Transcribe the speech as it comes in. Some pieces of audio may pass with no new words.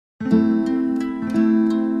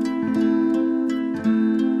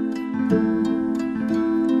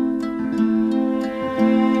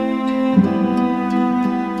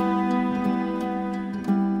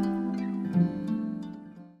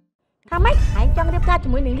ចង់រៀបការជា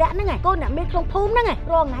មួយនឹងលាក់ហ្នឹងកូនអ្នកមានក្នុងភូមិហ្នឹង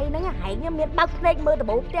រងថ្ងៃហ្នឹងហែងមានបើកភ្នែកមើលដ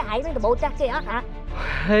បូផ្ទះហែងនឹងដបូផ្ទះគេអត់ហ៎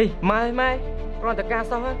ហេម៉ែគ្រាន់តែការ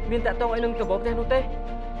សោះមានតាក់ទងអីនឹងដបូផ្ទះនោះទេ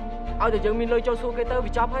ឲ្យតែយើងមានលុយចូលសួរគេទៅ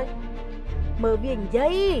វាចប់ហើយមើលវានិយា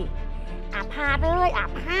យអាផាតអើយអា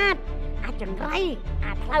ផាតអាចង្រៃ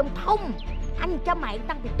អាថ្លើមធំអញចាំហែង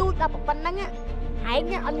តាំងពីទូចដល់ប៉ុណ្្នឹងហែង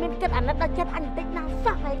អត់មានគិតអាណិតដល់ចិត្តអញបន្តិចណា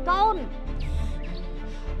សោះហើយកូន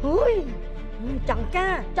ហ៊ុយចង់កា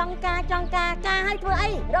រឲ្យធ្វើអី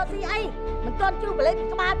រកស៊ីអីមិនទាន់ជ្រុះបលេត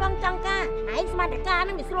ក្បាលផងចង់ការហែងស្មានតែការហ្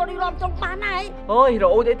នឹងវាស្រួលរីរំចង់បានណាអូយរ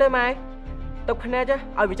អ៊ូតអីទៅម៉ែទឹកភ្នែកឲ្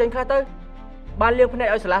យវាចេញខ្លះទៅបានលៀងភ្នែក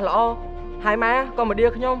ឲ្យស្រឡះល្អហើយម៉ែក៏មកដៀ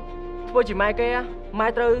ខ្ញុំធ្វើជាម៉ែគេម៉ែ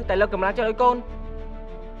ត្រូវតែលើកកម្លាំងចិត្តឲ្យកូន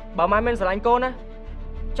បើម៉ែមិនស្រឡាញ់កូនណា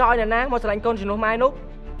ចោលឲ្យអ្នកណាមកស្រឡាញ់កូនជំនួសម៉ែនោះ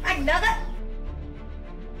អញនឹក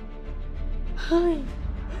ហើយ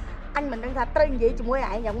អញមិនដឹងថាត្រូវនិយាយជាមួយ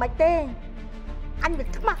ឯងយ៉ាងម៉េចទេអញវា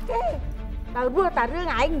ខ្មាស់ទេតែព្រោះតែរឿង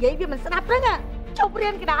ឯងនិយាយវាមិនស្ដាប់ហ្នឹងជប់រៀ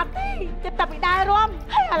នកដាទេចិត្តតែពីដើររំ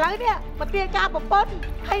ហើយឥឡូវនេះមកទាការប្រពន្ធ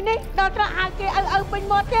ហើយនេះដល់ត្រង់ហៅគេឪពេញ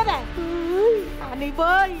មាត់ទៀតអានេះ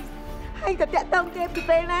វើយហើយតែតាក់តងគេពី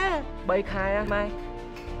ពេលណា3ខែម៉ែ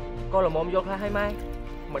ក៏ល្មមយកខ្លះហើយម៉ែ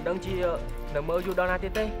មិនដឹងជានៅមើលយូរដល់ណាទៀ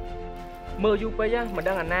តទេមើលយូរពេកមិន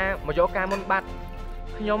ដឹងអាណាមកយកការមុនបាត់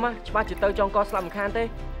ខ្ញុំច្បាស់ជាទៅចង់កស្លាប់មិនខានទេ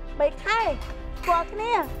3ខែស្គាល់គ្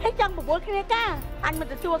នាហើយចង់ប្រមូលគ្នាការអញមិន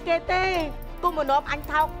ទទួលគេទេគុំមកនាំអញ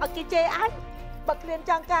ថោកឲ្យគេជេរអញបើគ្មាន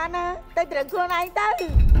ចង់ការណាទៅត្រឹងខ្លួនឯងទៅ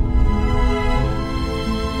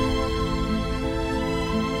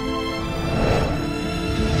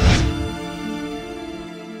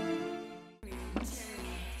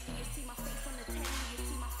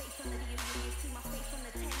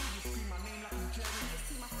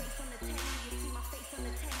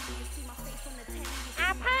អា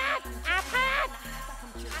ផាត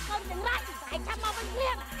កូនទាំងរ៉ាច់ឯងចាំមកវិញភ្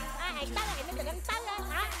លាមឯងទៅឯងនឹងទៅដឹងទៅ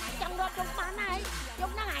ហ៎ចង់រត់ជុំបានហើយ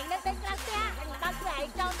ជុំហ្នឹងឯងនៅតែក្រៅផ្ទះអញមិនដល់ធ្វើឯង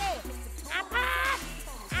ចូលទេអាផាត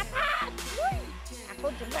អាកូ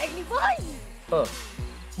នចំណេញនេះវើយ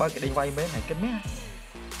បើគេដេញវាយមែនហើយគិតមែន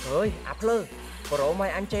អើយអាភ្លើបរោម៉ៃ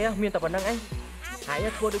អញជេមានតែប៉ុណ្្នឹងឯងហើយ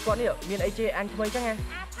ធ្វើដូចគាត់នេះមានអីជេអញថ្មីចឹង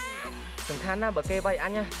សំខាន់ណាបើគេវាយអ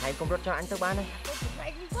ញហើយកុំរត់ចោលអញទៅបានទេ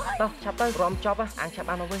តោះឆាប់ទៅរំចប់អញឆាប់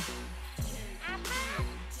បានមកវិញ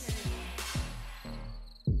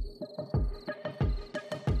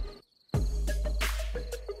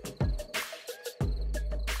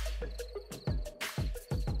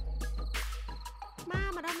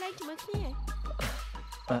ជាមួយគ្នា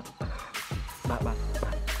បាទ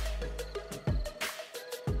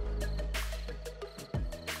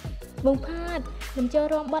បងផាតមិនចូល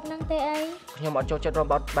រួមបត់ហ្នឹងទេអីខ្ញុំអត់ចូលចិត្តរួម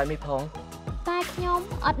បត់បែបនេះផងតែខ្ញុំ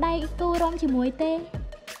អត់ដៃគូរួមជាមួយទេ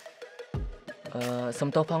សុំ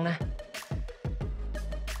ទោសផងណា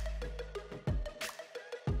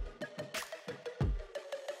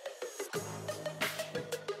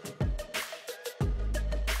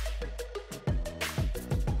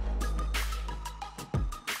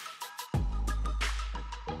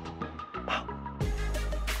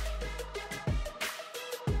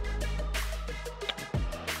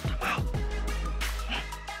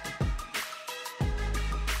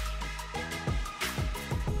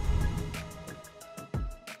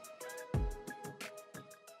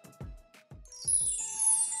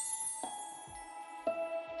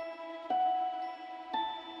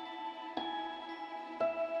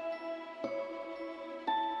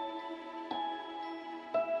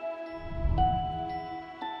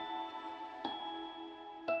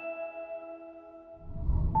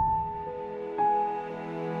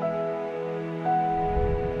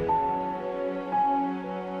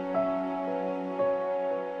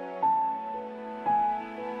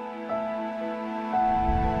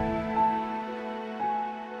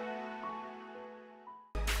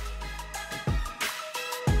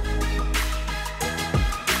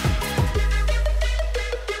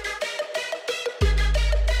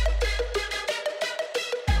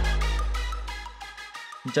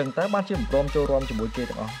អញ្ចឹងតើបានជាមិនព្រមចូលរួមជាមួយគេ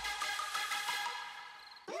ទាំងអស់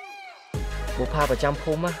បុប្ផាប្រចាំ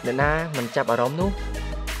ភូមិអ្នកណាមិនចាប់អារម្មណ៍នោះ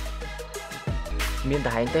មាន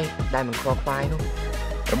តែឯងទេដែលមិនខ្វល់ខ្វាយនោះ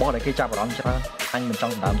របស់ដែលគេចាប់អារម្មណ៍ច្រើនអញមិនច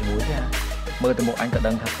ង់ដណ្ដើមជាមួយទេមើលទៅមុខអញក៏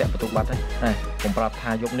ដឹងថាផ្ទះបន្ទុកបាត់ហើយកុំប្រាប់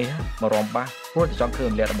ថាយកនេះមករំបាសព្រោះតែចង់ឃើ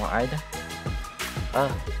ញលក្ខរបស់ឯងណា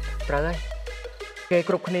ត្រូវហើយគេ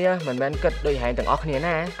គ្រប់គ្នាមិនមែនគិតដូចហែងទាំងអស់គ្នា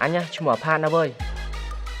ណាអញឈ្មោះអាផាតណាវើយ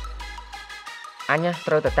អញ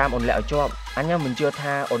ត្រូវតែតាមអូនលាក់ឲ្យជាប់អញមិនជឿ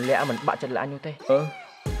ថាអូនលាក់មិនបាក់ចិត្តលើអញនោះទេ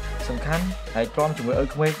សំខាន់ហើយទ្រាំជាមួយឪ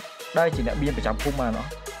ក្មេកដែលជាអ្នកបៀនប្រចាំភូមិមកណោះ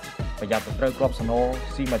ប្រយ័ត្នទៅត្រូវគ្រាប់សណោ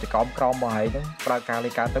ស៊ីមកចកោមក្រោមមកហើយហ្នឹងប្រើការ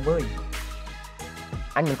លេការទៅវើយ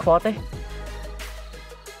អញមិនខ្វល់ទេ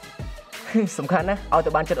សំខាន់ណាស់ឲ្យទៅ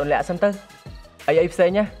បានចិត្តអូនលាក់សិនទៅអីផ្សេង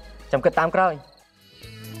ណាចាំគិតតាមក្រោយ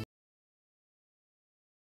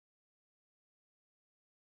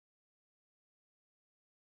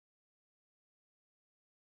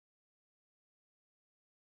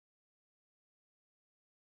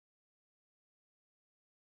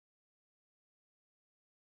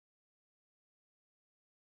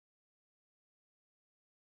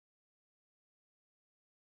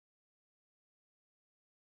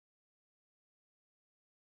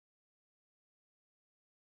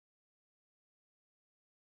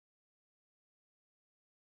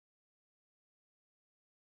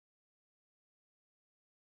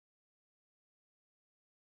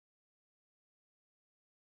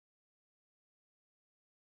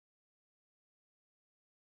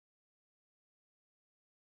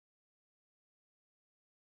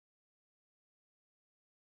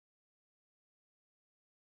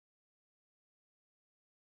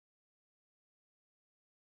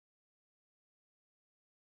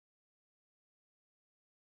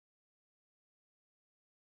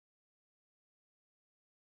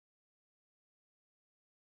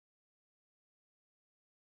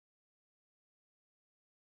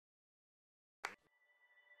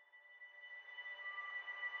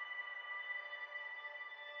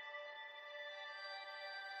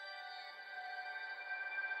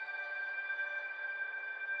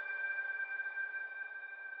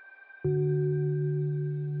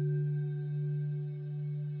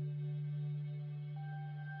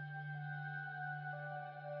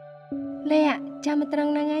លេចាំមកត្រឹង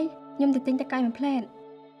ហ្នឹងហើយខ្ញុំទៅទិញតកាយមួយផ្លែត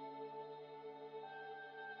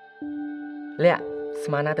លាក់ស្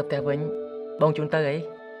មានណាទៅផ្ទះវិញបងជូនទៅអី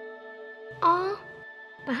អូ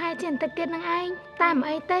ប្រហែលជាបន្តិចទៀតនឹងឯងតែមិន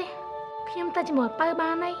អីទេខ្ញុំទៅជាមួយបើបា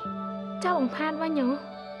នអីចុះបងផាតវិញហ៎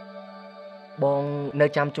បងនៅ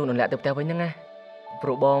ចាំជូនអូនលាក់ទៅផ្ទះវិញហ្នឹងណាព្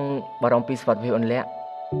រោះបងបារម្ភពីសុខភាពអូនលាក់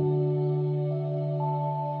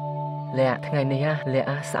ថ្ងៃនេះលាក់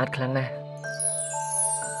ស្អាតខ្លាំងណាស់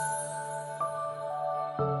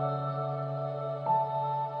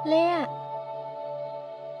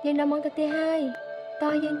យើងដល់មកទៅទៀតហើយ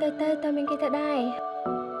តោះយើងទៅតើមានគេទៅដែរ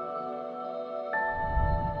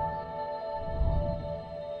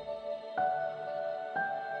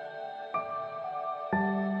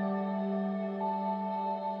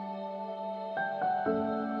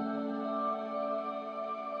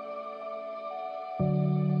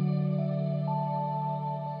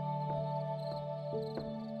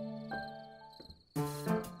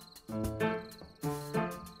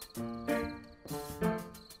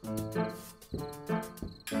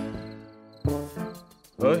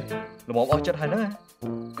ល្មមអស់ចិត្តហើយហ្នឹង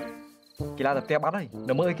កីឡាទៅផ្ទះបាត់ហើយ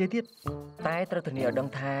នៅមើលអីគេទៀតតែត្រូវធានាឲ្យដឹង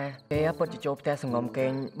ថាគេពិតជាចូលផ្ទះសងំគេ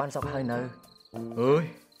ងបានសុខហើយនៅអើយ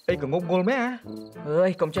អីក៏ងប់ងល់មែនអើយ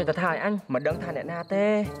កុំចេះតែថាឲ្យអញមិនដឹងថាអ្នកណាទេ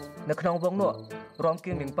នៅក្នុងវងនោះរំ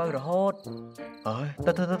គៀងនាងពៅរហូតអើយ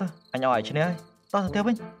ទៅអញឲ្យឈ្នះហើយតោះទៅផ្ទះ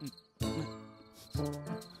វិញ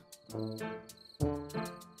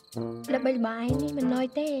ល្បីល្បាញនេះមិនណយ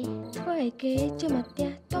ទេធ្វើឲ្យគេជិះមកផ្ទះ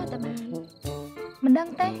តតែបានមិនដឹង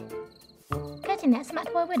ទេគេជាអ្នកស្ម័គ្រ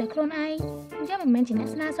ធ្វើវាដោយខ្លួនឯងយើងមិនមែនជាអ្នក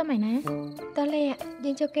ស្នើសុំឯណាតើលេ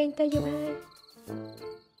យើងចូលគេងទៅយប់ហើយ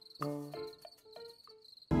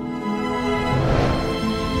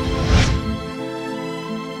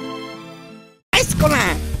អេសកូឡា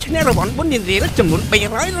ឈ្នះរង្វាន់បុណ្យរៀលចំនួន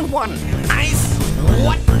300រង្វាន់ Ice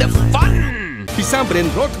What the fun ពិសាប្រេន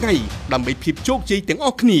រាល់ថ្ងៃដើម្បីភាពជោគជ័យទាំងអ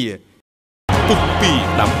ស់គ្នាពុកពី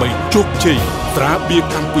ដើម្បីជោគជ័យត្រាបៀ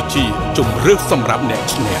កម្ពុជាជំរឿសសម្រាប់អ្នក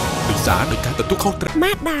ឈ្នះពិសាដោយការទទួលខុសត្រូវ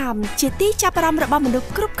ម៉ាដាមជាទីចាប់អារម្មណ៍របស់មនុស្ស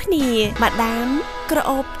គ្រប់គ្នាម៉ាដាមក្រ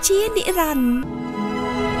អូបជានិរន្តរ៍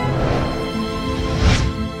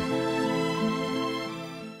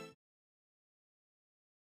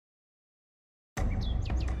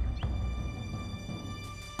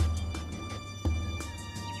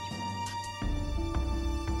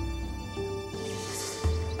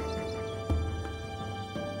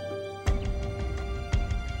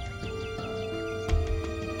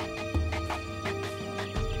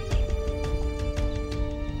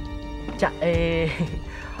ចាអេ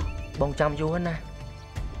បងចាំយូរណា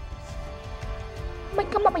មិន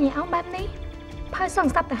ក៏មកបញ្ញាអងបែបនេះផើសង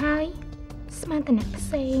ស្ដាប់ទៅហើយស្មានតែអ្នកផ្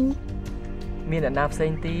សេងមានអ្នកណាផ្សេ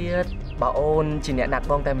ងទៀតបើអូនជាអ្នកណាត់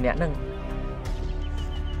បងតែម្នាក់ហ្នឹង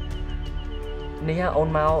នេះអូន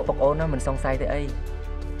មកពុកអូនណាមិនសង្ស័យទេអី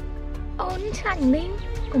អូនឆ្លាតយ៉ាងនេះ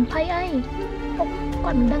កុំភ័យអីពុក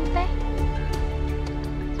គាត់មិនដឹងទេ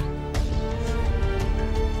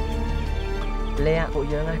លាពួក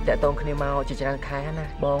យើងតាក់ទងគ្នាមកជាច្រើនខែណា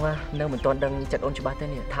បងនៅមិនទាន់ដឹងចិត្តអូនច្បាស់ទេ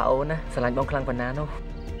នេះថាអូនណាស្រឡាញ់បងខ្លាំងប៉ុណ្ណានោះ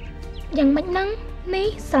យ៉ាងម៉េចហ្នឹង នេះ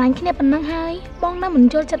ស្រឡាញ់គ្នាប៉ុណ្ណឹងហើយបងនៅមិន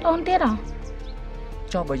យល់ចិត្តអូនទៀតហ៎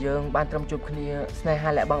ចុះបើយើងបានត្រឹមជួបគ្នាស្នេហា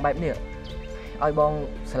លាក់បងបែបនេះឲ្យបង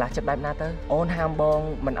ឆ្លាស់ចិត្តបែបណាទៅអូនហាមបង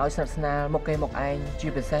មិនឲ្យស្និទ្ធស្នាលមកគេមកឯងជា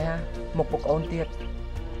ពិសេសមកពុកអូនទៀត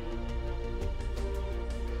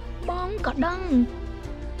បងក៏ដឹង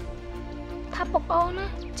ថាពុកអូនណា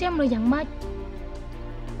ជាមនុស្សយ៉ាងម៉េច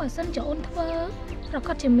បើសិនជាអូនធ្វើប្រ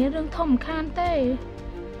កាសជាមានរឿងធំខានទេ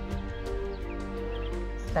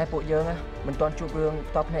តែពួកយើងមិនទាន់ជួបរឿង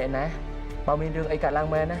ផ្ទាល់ភ្នែកណាបើមានរឿងអីកើតឡើង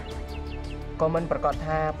មែនណាក៏មិនប្រកាស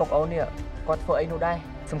ថាពុកអូននេះគាត់ធ្វើអីនោះដែរ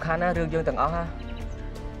សំខាន់ណារឿងយើងទាំងអស់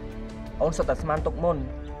អូនសុទ្ធតែស្មានទុកមុន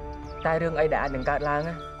តែរឿងអីដែលអាចនឹងកើតឡើង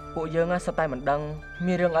ពួកយើងសុទ្ធតែមិនដឹង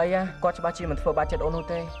មានរឿងអីគាត់ច្បាស់ជាមិនធ្វើបាបចិត្តអូននោះ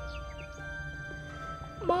ទេ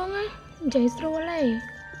បងនិយាយស្រួលទេ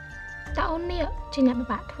តែអូននេះជាអ្នកពិ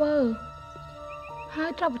បាកធ្វើហើយ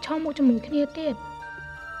ត្រូវប្រឈមមុខជាមួយគ្នាទៀត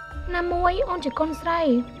ណាមួយអូនជាកូនស្រី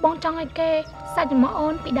បងចង់ឲ្យគេសាច់ជាមួយអូ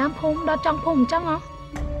នពីដើមភូមិដល់ចុងភូមិអញ្ចឹងហ៎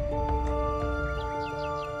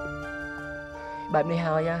បែបនេះ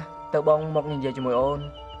ហើយទៅបងមកនិយាយជាមួយអូន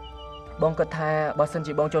បងគិតថាបើសិន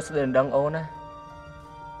ជាបងចូលស្ដីដណ្ដឹងអូនណា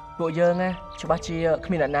ពួកយើងច្បាស់ជាគ្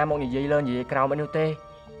មានអ្នកណាមកនិយាយលើនិយាយក្រោមអីនោះទេ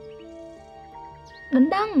ដ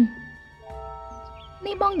ណ្ដឹង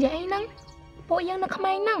នេះបងនិយាយអីហ្នឹងពួកយើងនៅក្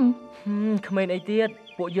មេងហ្នឹងក្មេងអីទៀត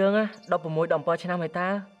ពួកយើង16 17ឆ្នាំហើយតា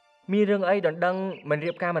មានរឿងអីដណ្ដឹងមិន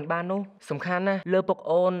រៀបការមិនបាននោះសំខាន់ណាលើពុក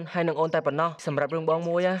អូនហើយនឹងអូនតែប៉ុណ្ណោះសម្រាប់រឿងបង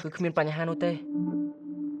មួយគឺគ្មានបញ្ហានោះទេ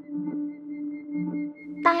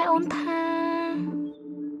តែអូនថា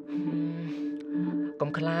កុំ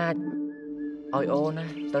ខ្លាចឲ្យអូន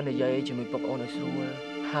ទៅនិយាយជាមួយពុកអូនឲ្យស្រួល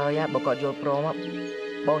ហើយបើគាត់យល់ព្រម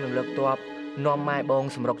បងនឹងលើកទ័ពនាំម៉ែបង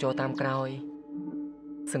សម្រុកចូលតាមក្រោយ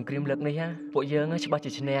សង្គ្រាមលើកនេះពួកយើងច្បាស់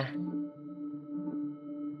ជាឈ្នះ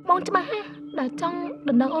បងច្បាស់ដែលចង់ដ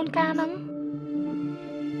ណ្ដឹងអូនកាហ្នឹង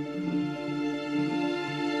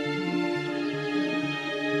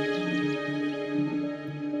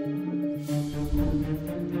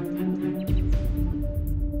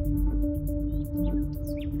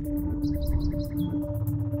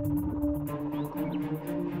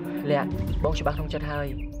លាក់បងច្បាស់ក្នុងចិត្តហើយ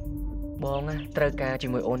បងត្រូវការជា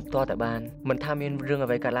មួយអូនតតែបានមិនថាមានរឿងអ្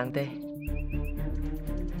វីកើតឡើងទេ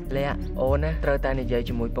លាក់អូនត្រូវតែនិយាយ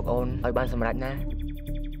ជាមួយពុកអូនឲ្យបានសម្រេចណា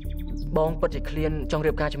បងពិតជាឃ្លានចង់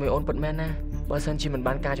រៀបការជាមួយអូនពិតមែនណាបើសិនជាមិន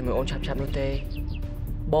បានការជាមួយអូនឆាប់នោះទេ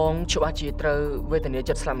បងច្បាស់ជាត្រូវវេទនា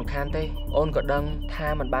ចិត្តស្លាប់មិនខានទេអូនក៏ដឹងថា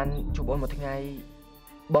មិនបានជួបអូនមួយថ្ងៃ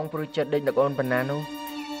បងព្រួយចិត្តដេកនឹកអូនប៉ុណ្ណានោះ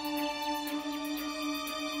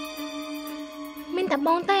មានតែប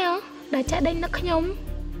ងទេដែលចេះដេញនឹកខ្ញុំ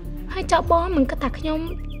ហើយចោលបងមិនគិតថាខ្ញុំ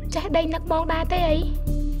ចេះដេញនឹកបងដែរទេអី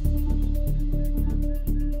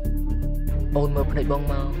អូនមើលភ្នែកបង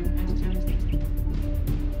មក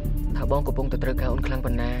ថាបងកំពុងតែត្រូវការអូនខ្លាំង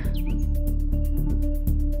ប៉ុណ្ណា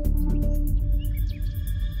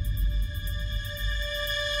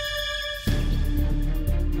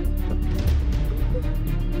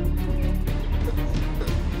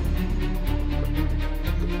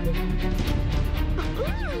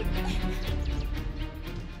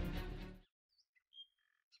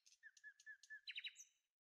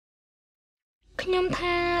ខ្ញុំ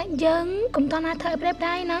ថាយើងកុំតណាធ្វើឲ្យប្រៀប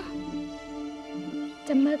ដែរណា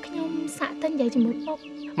ចាំមើលខ្ញុំសាក់ទៅនិយាយជាមួយពុក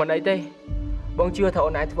មិនអីទេបងជឿថា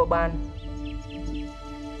អូនអាចធ្វើបាន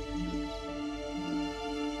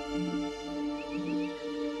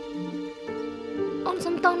អូន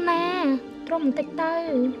សុំតោះណាត្រឹមបន្តិចទៅ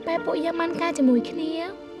ពេលពួកយើងបានការជាមួយគ្នា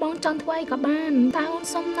បងចង់ធ្វើអីក៏បានតែអូន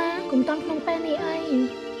សុំណាកុំតន់ក្នុងពេលនេះអី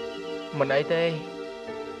មិនអីទេ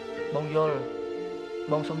បងយល់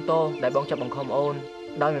បងសុំទោសដែលបងចាប់បង្ខំអូន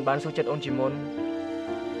ដោយមិនបានសួរចិត្តអូនជាមុន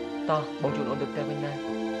តោះបងជូនអូនទៅផ្ទះវិញណា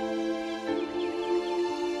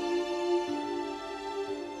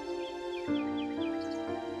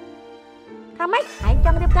ថាម៉េចហែងច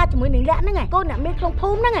ង់រៀបការជាមួយនឹងលាក់ហ្នឹងកូនអ្នកមានក្នុងភូ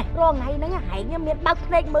មិហ្នឹងរងថ្ងៃហ្នឹងហែងមានបើក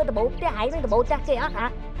ភ្នែកមើលដបូផ្ទះហែងនឹងដបូផ្ទះគេអត់ហ่า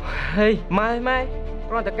ហេម៉ែ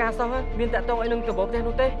គ្រាន់តែការសោះមានតាក់ទងអីនឹងដបូផ្ទះ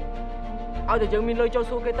នោះទេឲ្យតែយើងមានលុយចូល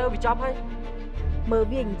សួរគេទៅវាចប់ហើយមើល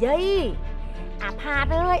វានិយាយអាផាត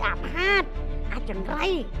អើយអាផាតអាចង្រៃ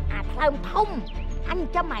អាថ្លើមធំអញ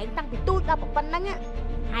ចាំហែងតាំងពីទូចដល់ប៉ុណ្ណឹង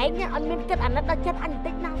ហែងអត់មានគិតអាណិតដល់ចិត្តអញបន្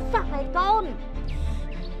តិចណាសោះហើយកូន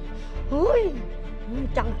ហួយ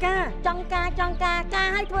ចង់ការឲ្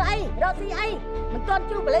យធ្វើអីរកស៊ីអីមិនទាន់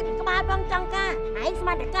ជួបបលេក្បាលផងចង់ការហែងស្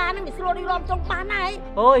មានតែការហ្នឹងវាស្រួលរីរំចង់បានណាហើយ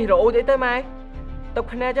អូយរអ៊ូតអីទៅម៉ែទឹក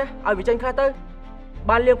ភ្នែកឲ្យវាចេញខ្លះទៅ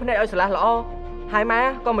បានលាងភ្នែកឲ្យស្រឡះល្អហើយម៉ែ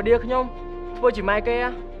ក៏មកដៀខ្ញុំធ្វើជាម៉ែគេ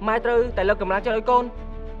ម៉ែត្រូវតែលើកកម្លាំងចិត្តឲ្យកូន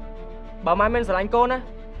បើម៉ែមិនស្រឡាញ់កូនណា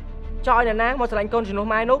ចោលឲ្យអ្នកណាមកស្រឡាញ់កូនជំនួស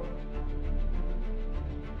ម៉ែនោះ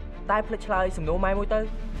តែភ្លេចឆ្លើយសំណួរម៉ែមួយទៅ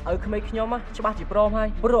ឲ្យក្មេងខ្ញុំច្បាស់ជាព្រមហើយ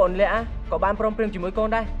ព្រោះអូនលាក់ក៏បានព្រមព្រៀងជាមួយកូន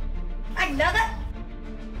ដែរអញដឹង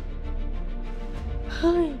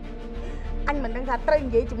ហើយអញមិនដឹងថាត្រូវ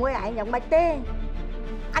និយាយជាមួយឯងយ៉ាងម៉េចទេ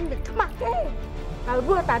អញវាខ្មាស់ទេតែ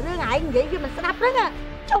ព្រោះតែរឿងឯងនិយាយវាមិនស្ដាប់ហ្នឹង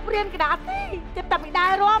ជប់រៀនកដាទេគិតតែពីដែ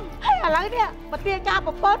ររំហើយឥឡូវនេះមកទាការ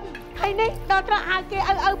ប្រពន្ធហើយនេះដល់ត្រូវឲ្យគេ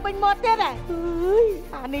ឪពេញមាត់ទៀតហ៎អើយ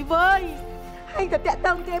អានេះវើយហើយតែតាក់ត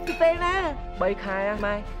ងគេពីពេលណា3ខែ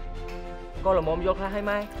ម៉ែក៏ល្មមយល់ខ្លះហើយ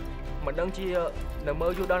ម៉ែមិនដឹងជានៅមើ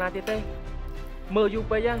លយូរដល់ណាទៀតទេមើលយូរ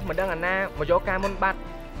ពេកមិនដឹងអាណាមកយកការមុនបាត់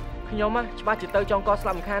ខ្ញុំច្បាស់ជាទៅចង់កស្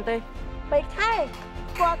លាប់មិនខានទេ3ខែ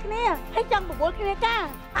ស្គាល់គ្នាហើយចង់ប្រមូលគ្នាការ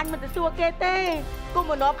អញមិនទៅសួរគេទេគុំ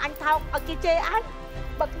មកនាំអញថោកឲ្យគេជេរអញ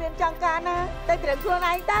បើគ្មានចង់ការណាទៅត្រឹមខ្លួន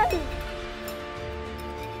ឯងទៅ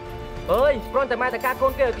អើយព្រោះតែម៉ែតកាកូ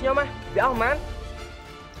នគេឲ្យខ្ញុំវាអស់ប៉ុន្មាន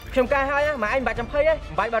ខ្ញុំកែហើយម៉ែឯងមិនបាច់ចំភ័យទេ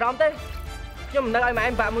មិនបាច់បារម្ភទេខ្ញុំមិននៅឲ្យម៉ែឯ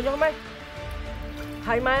ងបាក់មួយខ្ញុំទេ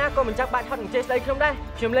ហើយម៉ែក៏មិនចាំបាច់ហត់អញ្ជើញស្ដីខ្ញុំដែរ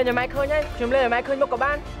ខ្ញុំលេងឲ្យម៉ែឃើញហើយខ្ញុំលេងឲ្យម៉ែឃើញមុខក៏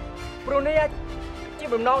បានព្រោះនេះជា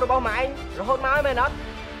បំណងរបស់ម៉ែឯងរហូតមកហើយមែនអត់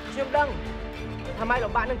ខ្ញុំដឹងថាម៉ែ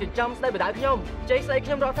លំបាកនឹងចិញ្ចឹមស្ដីបដៅខ្ញុំជ័យស្ដីខ្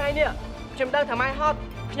ញុំរាល់ថ្ងៃនេះខ្ញុំដឹងថាម៉ែហត់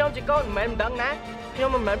ខ្ញុំជាកូនមិនដឹងណាខ្ញុំ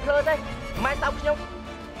មិនមែនភ្លើទេម៉ែតោកខ្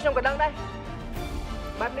ញុំក៏ដឹងដែរ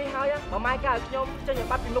បែបនេះហើយបើម៉ែកៅខ្ញុំចេញឲ្យ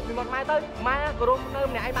បាត់ពីមុខពីមាត់ម៉ែទៅម៉ែក៏រស់នៅ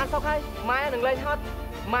ម្នាក់ឯងបានសុខហើយម៉ែនឹងលេងហត់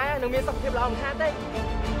ម៉ែនឹងមានសុខភាពល្អមិនខានទេ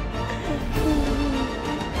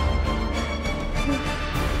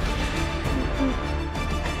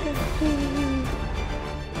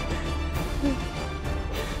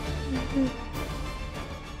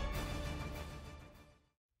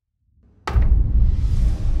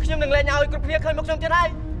ខ្ញុំនឹងលេងឲ្យគ្រប់គ្នាឃើញមុខខ្ញុំទៀតហើយ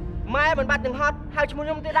ម៉ែមិនបាច់នឹងហត់ហៅឈ្មោះ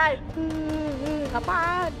ខ្ញុំទៀតដែរអាប៉ា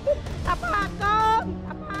តកូន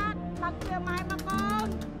អាប៉ាតបាក់វាម៉ែមកកូន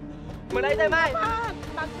មិនអីទេម៉ែ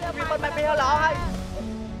បាក់វាម៉ែបាត់បែបនេះល្អហើយ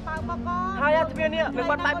បើមកកូនហើយទ្វានេះនឹង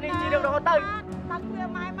បាត់បែបនេះជារឿងរហូតទៅបាក់វា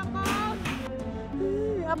ម៉ែមកកូន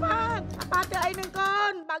អាប៉ាតទៅអីនឹងកូ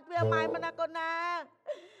នបាក់វាម៉ែមកណាកូនណា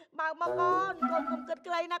បើមកកូនកូនកុំគិត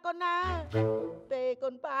ខ្លីណាកូនណាទេកូ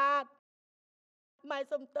នប៉ាតម៉ែ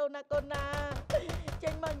សុំទោសណាកូនណាចេ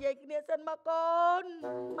ញមកនិយាយគ្នាសិនមកកូន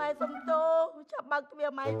ម៉ែសុំទោសចាប់បើកទ្វារ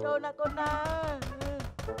ម៉ែចូលណាកូនណា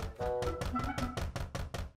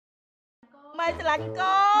ម៉ែស្រឡាញ់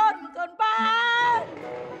កូនកូនប៉ា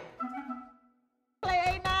ខ្លី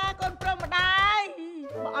អីណាកូនប្រុសម្ដាយ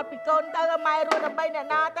បើអត់ពីកូនទៅម៉ែរស់ដើម្បីអ្នក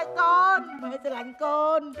ណាទៅកូនម៉ែស្រឡាញ់កូ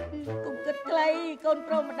នកុំគិតខ្លីកូន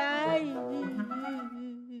ប្រុសម្ដាយ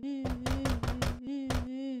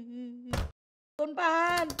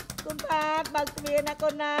កូនប៉ាតបើកទ្វារណាកូ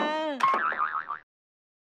នណា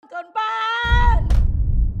កូនប៉ាត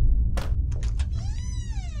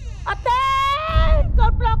អត់ទេកូ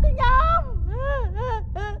នប្រុសខ្ញុំ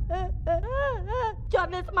ចុះ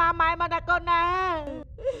នេះស្មាម៉ែមកណាកូនណា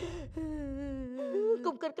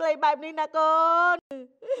កុំគិតខ្លីបែបនេះណាកូន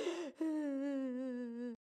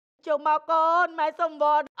ចូលមកកូនម៉ែសុំវ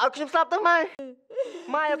ត្តឲ្យខ្ញុំស្លាប់ទៅម៉ែ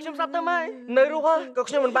ឲ្យខ្ញុំស្លាប់ទៅម៉ែនៅរស់ក៏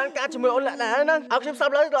ខ្ញុំមិនបានការជាមួយអូនលាក់ដែរហ្នឹងឲ្យខ្ញុំស្លា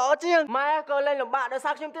ប់លើល្អជាងម៉ែក៏លែងលំបាកដោយ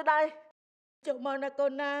សារខ្ញុំទៀតដែរចូលមកណាកូ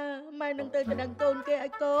នណាម៉ែនឹងទៅដណ្ដឹងកូនគេឲ្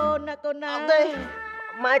យកូនណាកូនណាអត់ទេ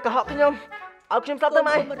ម៉ែក៏ហក់ខ្ញុំឲ្យខ្ញុំស្លាប់ទៅ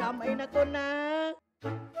ម៉ែកូនបារម្ភអីណាកូនណា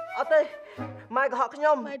អត់ទេម៉ែក៏ហក់ខ្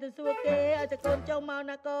ញុំម៉ែទៅសួរគេឲ្យតែកូនចូលមក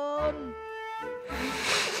ណាកូន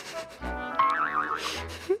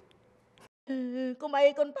កុំអី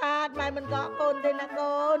កូនផាតម៉ែមិនកក់កូនទេណា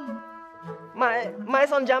កូនម៉ែ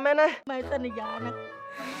សន្យាមែនណាម៉ែសន្យាណា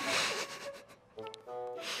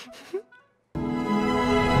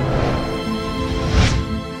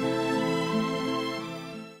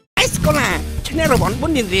អេសកូឡាឈ្នះរង្វាន់បុ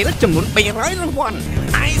ណ្យរៀលចំនួន300រង្វាន់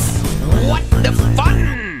Ice What the fun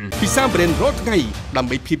ពិសាប្រេនរាល់ថ្ងៃដើម្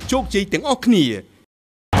បីភាពជោគជ័យទាំងអស់គ្នា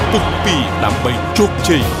ពុកពីដើម្បីជោគ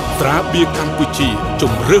ជ័យត្រាបៀកម្ពុជា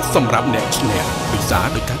ជំរឿសសម្រាប់អ្នកឈ្នះពិសា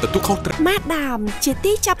ដោយការទទួលខុសត្រូវម៉ាដាមជា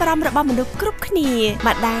ទីចាប់អារម្មណ៍របស់មនុស្សគ្រប់គ្នា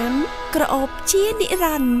ម៉ាដាមក្រអូបជានិរ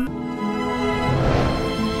ន្តរ៍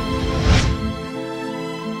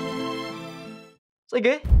ស្អី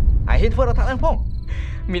គេហើយហ៊ានធ្វើរដ្ឋាភិបាលផង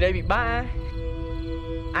មានអីពិបាក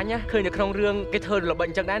អញឃើញនៅក្នុងរឿងគេធ្វើល្បិច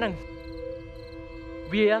អញ្ចឹងដែរហ្នឹង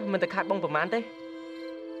វាមិនតែខាតបងប្រមាណទេ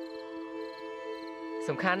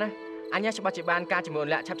សំខាន់ណាអញច្បាស់ជាបានការជាមួយអូ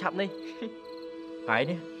នលាក់ឆាប់នេះហើយ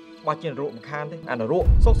នេះច្បាស់ជានរកមិនខានទេអានរក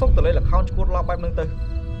សុកទៅលេខ account ឈួតឡប់បែបហ្នឹងទៅ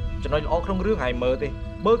ចំណុចល្អក្នុងរឿងហើយមើលទេ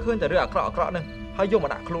មើលឃើញតែរឿងអាក្រក់ហ្នឹងហើយយកមក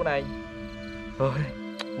ដាក់ខ្លួនឯងអើយ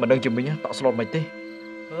មិនដឹងជំនាញតក់ស្លុតមិនទេ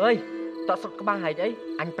អើយតក់ស្លុតក្បាលហែកអី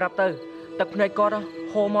អញប្រាប់ទៅទឹកភ្នែកគាត់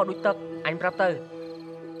ហូរមកដូចទឹកអញប្រាប់ទៅ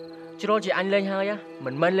ជ្រុលជាអញលេងហើយ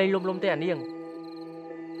មិនមែនលេងលុំទេអានាង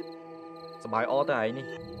សបាយអទៅឯងនេះ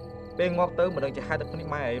ព ពេលងាប់ទៅមិនដឹងជាហេតុតែភ្នែក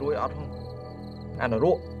ម៉ែឲ្យរួយអត់ហងអានរ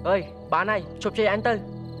កអើយបានហើយជប់ជ័យអញទៅ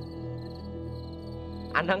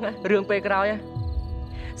អានហ្នឹងរឿងពេលក្រោយ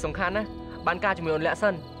សំខាន់ណាបានការជាមួយអូនលាក់សិ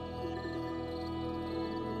ន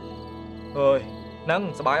អើយហ្នឹង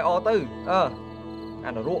សបាយអទៅ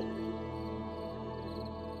អានរក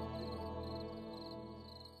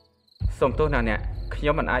សូមទោសណាអ្នកខ្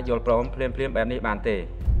ញុំមិនអាចយល់ព្រមភ្លាមបែបនេះបានទេ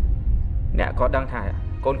អ្នកក៏ដឹងថា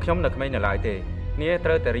កូនខ្ញុំនៅក្មេងនៅឡើយទេគ្នាត្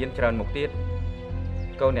រូវតែរៀនច្រើនមុខទៀត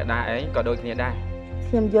កូនអ្នកដាឯងក៏ដូចគ្នាដែរ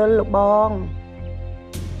ខ្ញុំយល់លោកបង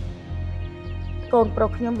កូនប្រុស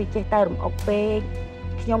ខ្ញុំវាចេះតែរំអុកពេក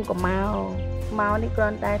ខ្ញុំក៏មកនេះគ្រា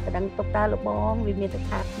ន់តែប្តឹងទុកតាលោកបងវាមានតែ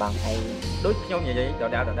ខាតបងអីដូចខ្ញុំនិយាយដ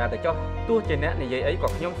ដែលទៅចុះទោះជាអ្នកនិយាយអីក៏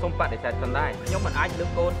ខ្ញុំសូមបដិសេធផងដែរខ្ញុំមិនអាចលើក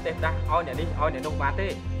កូនទេដាស់ឲ្យអ្នកនេះឲ្យអ្នកនោះបានទេ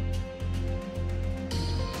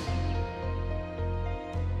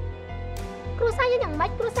គ្រួសារយើងយ៉ាងម៉េច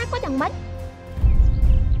គ្រួសារគាត់យ៉ាងម៉េច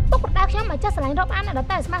ពុកប្រដៅខ្ញុំមកចេះស្រឡាញ់រាប់អានដល់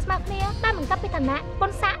តែស្មើគ្នាតែមិនកាត់ពីឋានៈប៉ុ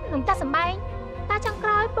នសាក់នឹងតែសម្បែងតាចង់ក្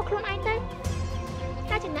រោយពុកខ្លួនឯងទេ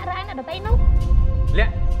តែជាអ្នករែងដល់តែនោះលា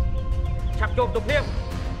ក់ឆាប់ជប់ទុកនេះ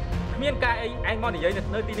គ្មានការអីឯងមកនិយាយ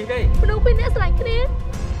នៅទីនេះទេមនុស្សពីរនាក់ស្រឡាញ់គ្នា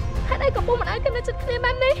ហេតុអីក៏ពុកមិនឲ្យគ្នាចិត្តគ្នា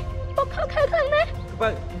បែបនេះពុកខឹងខ្លាំងណាស់បើ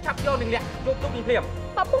ឆាប់យកនឹងលាក់ជប់ទុកនេះភ្លាម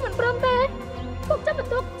បើពុកមិនព្រមទេពុកចាប់ប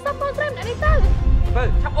ន្ទុកសាប់កូនស្រីម្នាក់នេះទៅបើ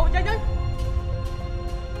ឆាប់អូចេញទៅ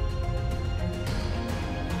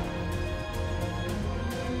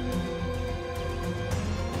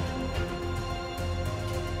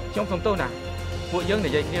ខ្ញុំសុំទោសណាពួកយើង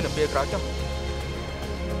និយាយគ្នានៅពេលក្រោយចុះ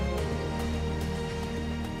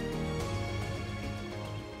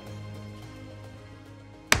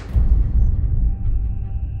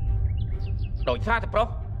ដោយសារតែប្រុសឯ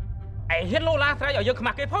ងហ៊ានលោឡាស្រែកឲ្យយើងខ្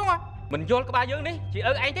មាស់គេផងមិនយល់ក្បាលយើងនេះជាឪ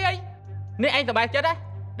ឯងទេអីនេះឯងសប្បាយចិត្ត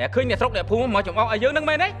ដែរឃើញអ្នកស្រុកអ្នកភូមិមកចំអកឲ្យយើងនឹង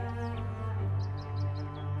មែនទេ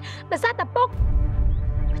ដោយសារតែពុក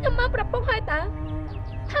ខ្ញុំមកប្រាប់ពុកហើយតើ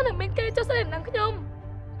ថានឹងមានគេចុះស្ដីនឹងខ្ញុំ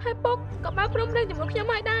ហើយពុកក៏បានព្រមព្រៀងជាមួយខ្ញុំ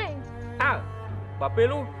ហើយដែរបើពេល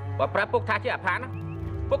នោះបើប្រាប់ពុកថាជាអាផាន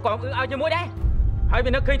ពុកក៏ឲ្យជាមួយដែរហើយ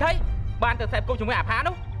វានឹកឃើញthấyបានទៅខ្សែគប់ជាមួយអាផាន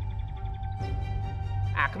នោះ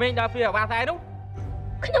អាក្មេងដល់ពីអាវ៉ាខ្សែនោះ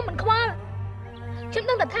ខ្ញុំមិនខ្វល់ខ្ញុំ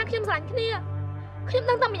ដឹងតែថាខ្ញុំស្រឡាញ់គ្នាខ្ញុំ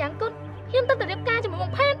ដឹងតែម្យ៉ាងគត់ខ្ញុំដឹងតែរៀបការជាមួយប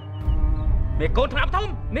ងផានវាកូនថ្នាក់ធំ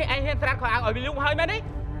នេះឯងហ៊ានស្រាតខោអាវឲ្យវាលូកហើយមែនទេ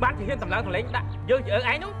បានជាហ៊ានតម្លើងកលែងដាក់យើងជាឪ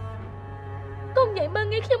ឯងនោះកុំនិយាយមើង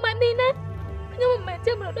ងាយខ្ញុំបែបនេះណាខ្ញុំមិនមែន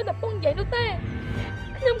ជាមនុស្សដូចតែពុកនិយាយនោះទេ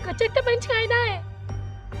ខ្ញុំក៏ចេះគិតបែបឆ្ងាយដែរ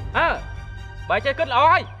បើចេះគិតល្អ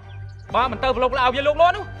ហើយបើមិនទៅប្រឡូកឲ្យវាលោកល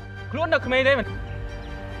ន់នោះខ្លួននៅក្មេងទេអ្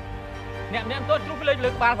នកម្នាក់ទៅជ្រុះលេខលើ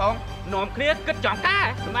ក្បាលផងនាំគ្នាគិតចង់ការ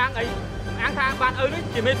សំអាងអីសំអាងថាបានឪនេះ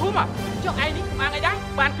ជាមេភូមិចុះឯងនេះសំអាងអីដែរ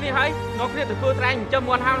បានគ្នាហើយនាំគ្នាទៅធ្វើត្រែងចាំម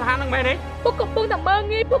ន់ហាមនឹងមែនទេពុកកំពុងតែមើង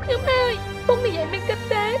ងាយពួកខ្ញុំហើយពុកនិយាយមិនគិត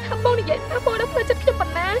ទេថាពុកនិយាយថាពុកដល់ផ្លូវចិត្តខ្ញុំប៉ុ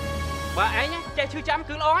ណ្ណាបើឯងចេះឈឺចាំ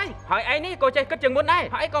គឺល្អហើយឯងនេះក៏ចេះគិតជាងមុនដែរ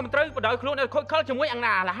ហើយក៏មិនត្រូវបដ ாய் ខ្លួនឲ្យខូចខលជាមួយអាំង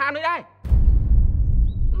ណាលហានេះដែរ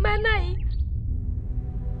មែនហើយ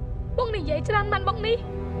ពុកនិយាយច្រើនបានមកនេះ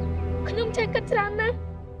ខ្ញុំចេះគិតច្រើនណាស់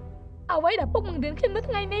អ្វីដែលពុកបង្រៀនខ្ញុំនៅ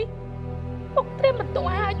ថ្ងៃនេះពុកត្រៀមបន្ទោស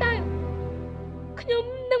ឲ្យទៅខ្ញុំ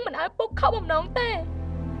នឹងមិនឲ្យពុកខកបំណងទេ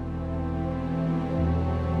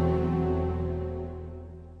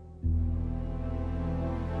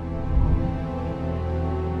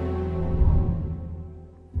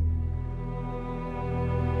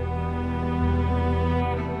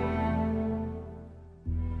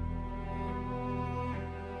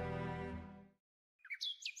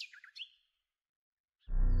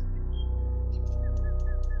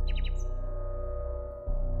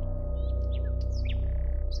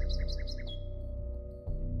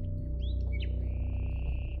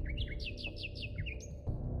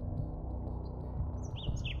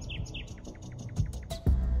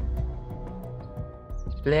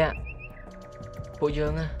លាក់ពួកយើ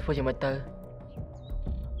ងធ្វើយ៉ាងម៉េចទៅ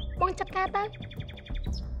បងចាត់ការទៅ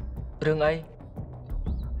រឿងអី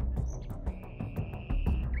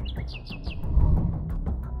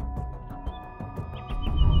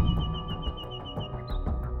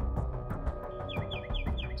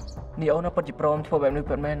នេះអូនពិតជាព្រមធ្វើបែបនេះ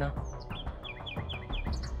ពិតមែនណា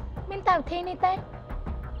មានតែវិធីនេះទេ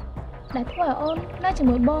ដែលធ្វើឲ្យអូននៅជា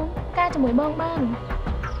មួយបងការជាមួយបងបាន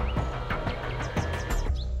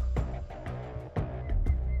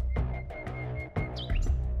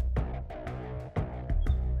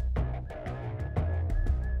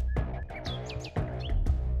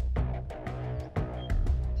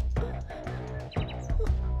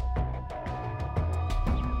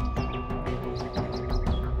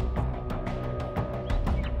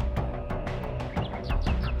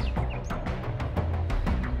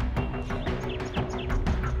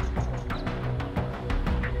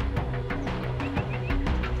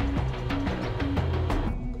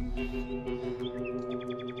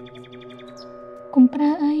កុំប្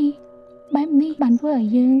រើអីបែបនេះបានធ្វើឲ្យ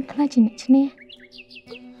យើងខ្លាចជាអ្នកឈ្នះ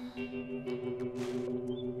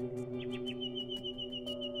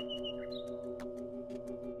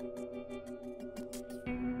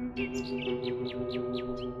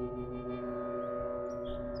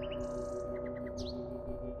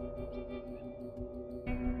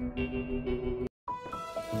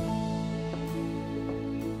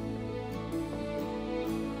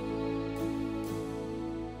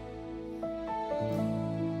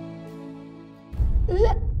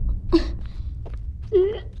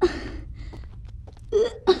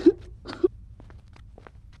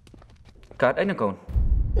កើតអីណាកូន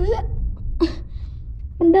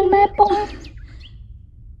មិនដឹងដែរពុក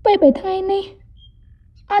ពេល3ថ្ងៃនេះ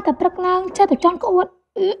អត់តែព្រឹកឡើងចេះតែចង់ក្អួត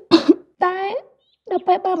តែដល់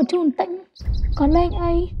ពេលបើបញ្ជូនបន្តិចក៏លែង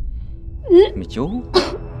អីមីជូ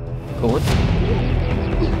ក្អួត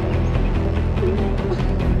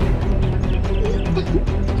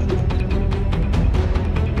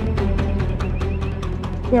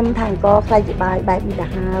ខ្ញុំថាអង្គខ្លាចជាបាយបែបនេះទៅ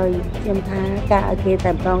ហើយខ្ញុំថាការឲ្យគេ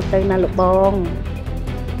តែម្ដងទៅណាលោកបង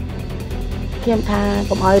ខ្ញុំថា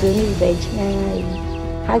កុំឲ្យរឿងនេះវែងឆ្ងាយ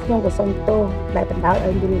ហើយខ្ញុំក៏សូមទោសដែលបណ្ដោយ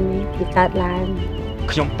ឲ្យរឿងនេះវាកើតឡើង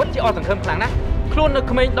ខ្ញុំពិតជាអត់សង្ឃឹមខ្លាំងណាស់ខ្លួននៅ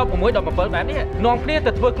ក្មេង16 17បែបនេះនាំគ្នា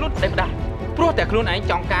ទៅធ្វើខ្លួនតែផ្ដាស់ព្រោះតែខ្លួនឯង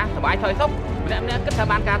ចង់ការសុបាយថយសុខម្នាក់គិតថា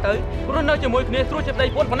បានការទៅព្រោះនៅជាមួយគ្នាស្រួលជាប្តី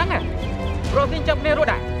ប្រពន្ធប៉ុណ្ណឹងព្រោះខ្ញុំចាប់គ្នារួច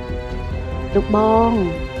ដែរលោកបង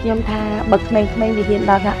ខ្ញុំថាបើក្មេងៗវាហ៊ាន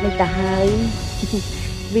ដល់ថ្នាក់នេះទៅហើយ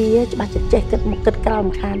វាច្បាស់ចេះគិតមុខគិតក្រោយ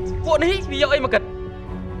មិនខានពួកនេះវាយកអីមកគិត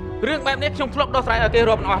រឿងបែបនេះខ្ញុំធ្លាប់ដោះស្រាយឲ្យគេ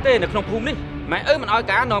រាប់មិនអស់ទេនៅក្នុងភូមិនេះម៉ែឪមិនឲ្យ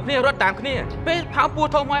ការនាំគ្នារត់តាមគ្នាពេលផោពួរ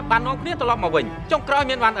ធំហើយបាននាំគ្នាត្រឡប់មកវិញចុងក្រោយ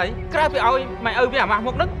មានបានអីក្រៅពីឲ្យម៉ែឪវាអាម៉ាស់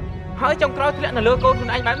មុខនឹងហើយចុងក្រោយធ្លាក់នៅលើកូនខ្លួន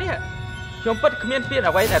ឯងបែបនេះខ្ញុំពិតគ្មានពាក្យ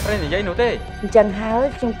អ្វីដែលត្រូវនិយាយនោះទេអញ្ចឹងហើយ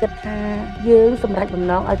ខ្ញុំគិតថាយើងសម្រេចបំ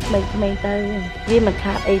ណងឲ្យក្មេងៗទៅវាមិន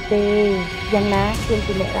ខាតអីទេយ៉ាងណាខ្ញុំ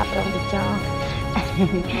ជាអ្នករ៉ាប់រងទៅចោល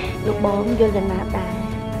លោកបងយល់យ៉ាងណាដែរ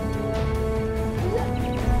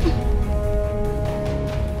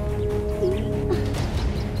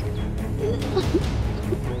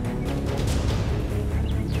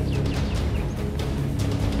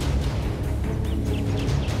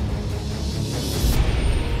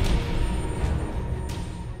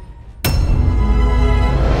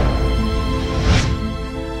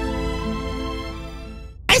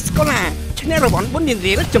ឈ្នះរង្វាន់បុណ្យ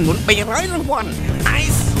រៀលចំនួន300រង្វាន់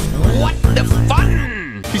Ice What the fun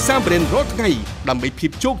ពិសាប្រេនរាល់ថ្ងៃដើម្បីភាព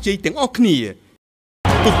ជោគជ័យទាំងអស់គ្នា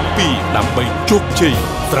ពុក2ដើម្បីជោគជ័យ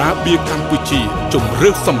ត្រាបៀរកម្ពុជាជំរឿ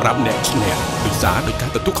សសម្រាប់អ្នកឈ្នះពិសាដោយការ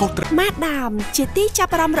ទទួលខុសត្រូវម៉ាដាមជាទីចា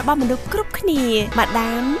ប់អារម្មណ៍របស់មនុស្សគ្រប់គ្នាម៉ា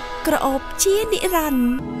ដាមក្រអូបជានិរន្ត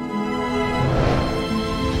រ៍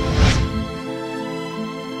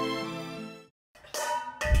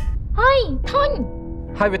ហើយធុញ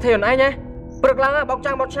ហើយវិធីអូនឯងណាព្រឹកឡើងបោក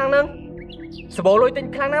ចាំងបោកឆ្នាំងនឹងសបោលុយទិញ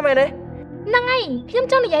ខ្លាំងណាស់មែនទេហ្នឹងហើយខ្ញុំ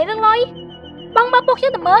ចង់និយាយរឿងលុយបងបើពួកខ្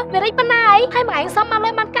ញុំទៅមើលវារីកប៉ុណ្ណាហើយមួយឯងសុំមកលុ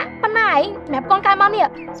យបានកាក់ប៉ុណ្ណាហើយសម្រាប់កូនកែមកនេះ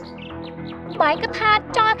បងគិតថា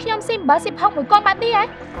ចង់ឲ្យខ្ញុំស៊ីអំបិលស៊ីផុកមួយកូនបែបនេះហ៎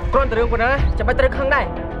គ្រាន់តែរឿងប៉ុណ្ណាចាំបាច់ត្រូវខឹងដែរ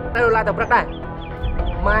តែឡាទៅព្រឹកដែរ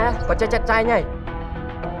ម៉ែក៏ចេះចាត់ចែងហើយ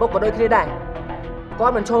ពុកក៏ដូចគ្នាដែរគា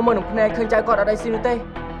ត់មិនឈោមើលនឹងភ្នែកឃើញចៅគាត់អត់អីស៊ីនោះទេ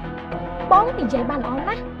បងនិយាយបានល្អ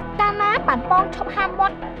ណាស់កាលណាបានបងឈប់ហាមមា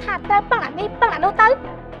ត់ថាទៅប៉ឹងអានេះប៉ឹងអានោះទៅ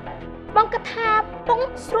បងគិតថាពុក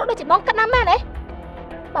ស្រួលដូចជាបងគិតណាស់មែនទេ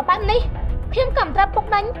បើបែបនេះខ្ញុំក៏មិនត្រូវពុក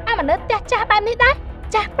ដេញឲ្យមនុស្សផ្ទះចាស់បែបនេះដែរ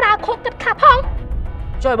ចាស់ប្រើខុសគិតខាផង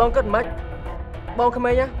ចុះឲ្យបងគិតមិនបងក្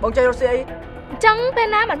មេងបងចេះរត់ស៊ីអីអញ្ចឹងពេល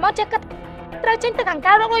ណាមិនមកចេះគិតត្រូវចេញទៅខាងក្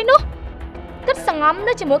រៅរកលុយនោះគិតសង្ងំ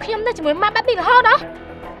នៅជាមួយខ្ញុំនៅជាមួយម៉ាក់បែបនេះរហូតហ៎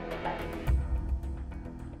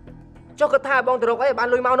ចុះគិតថាបងទៅរកអីបាន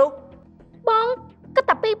លុយមកនោះបងគិត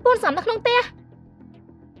តែ2000សម្រាប់នៅក្នុងផ្ទះ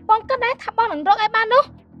បងគិតដែរថាបងនឹងរកអីបាននោះ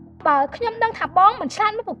បើខ្ញុំដឹងថាបងមិនឆ្លា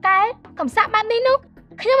តមកពូកែកំសាក់បែបនេះនោះ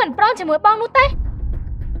ខ្ញុំមិនព្រមជាមួយបងនោះទេ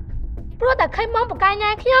ព្រោះតែឃើញបងពូកែ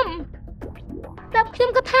ញ៉ែខ្ញុំតែខ្ញុំ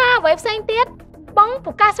គិតថាអ្វីផ្សេងទៀតបង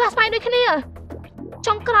ពូកែស្វាស្វែងដូចគ្នា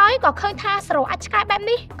ចុងក្រោយក៏ឃើញថាស្រោអាចឆ្កែបែប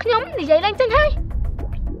នេះខ្ញុំនិយាយឡើងចេញហើយ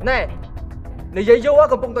ណែនិយាយយក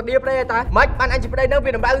កំពុងតែដៀប្រេតាម៉េចបានអញជាប្តីនៅ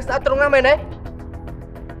វាដំបៅស្អើត្រង់ណាមែនទេ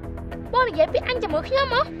បងនិយាយពីអញជាមួយខ្ញុំ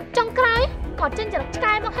ហ៎ចុងក្រោយក៏ចេញចរិតឆ្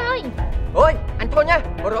កែមកហើយអូយអញធុញណារ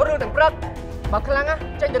ករឿងទាំងព្រឹកបើខ្លាំង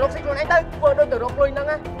ចេញទៅរកស៊ីខ្លួនឯងទៅធ្វើដូចទៅរកលុយហ្នឹង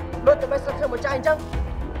ដូចទៅបេះស្លឹកឈើមកចាយអញ្ចឹង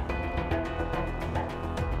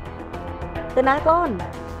ទៅណាកូន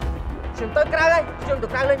ខ្ញុំទៅក្រៅហើយខ្ញុំទៅ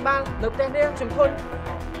ក្រៅលេងបាល់នៅផ្ទះនេះខ្ញុំធុញ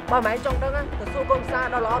បើម៉ែចង់ដឹងទៅសួរកូនផ្សារ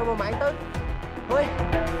ដល់ល្អរបស់ម៉ែទៅហុយ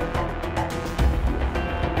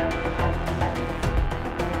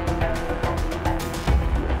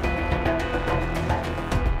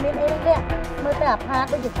មានអីនេះមើល តែអាផាត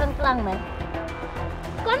ដូចជាខឹងខ្លាំងមែន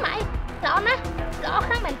កូនម៉ែល្អណាស់ល្អ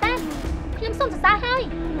ខ្លាំងមែនតើខ្ញុំសូមសរសើរហើយ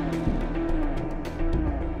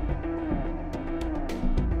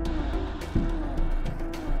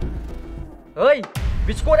អើយ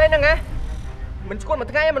វាឈួតអីហ្នឹងហ៎មិនឈួតមួយ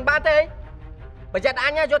ថ្ងៃមិនបានទេអីប្រយ័ត្នអ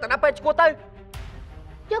ញយកទៅដាក់ពេទ្យឈួតទៅ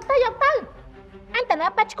យកទៅអញទៅណា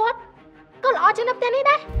ពេទ្យឈួតក៏ល្អជាងនៅផ្ទះនេះ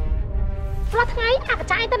ដែរព្រោះថ្ងៃអាក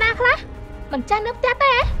ចាយទៅណាខ្លះមិនចាស់នៅផ្ទះ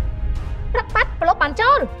ទេព្រឹកបាត់ប្រឡប់បាន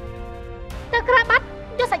ចូលទៅក្រៅបាត់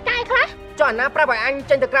យកសាច់កាយខ្លះចុះអាណាប្រាប់ឲ្យអញ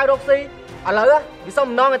ចេញទៅក្រៅរកស៊ីឥឡូវវាសុំ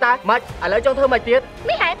ម្ដងឯតាម៉េចឥឡូវចង់ធ្វើម៉េចទៀត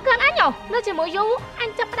នេះឯងផ្កើអញនៅជាមួយយូអញ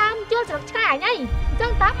ចាប់ដើមយល់ច្រកឆ្កែអញអីអញ្ចឹ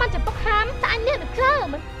ងតើបានចំពុកហាមតែអញនេះនឹកឃើ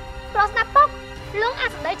មិនប្រស្ដាប់ពុកលងអា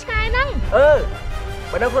សម្ដីឆ្កែហ្នឹង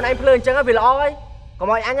បើនៅខ្លួនឯងភ្លើអញ្ចឹងវាល្អហើយកុំ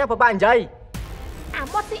ឲ្យអញពិបាកនិយាយអា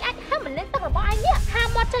មាត់ស៊ីអាចហាមមិនលេងទឹករបស់អញនេះហាម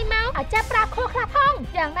មាត់ចេញមកឲ្យចាប់ប្រាខោខ្លះផង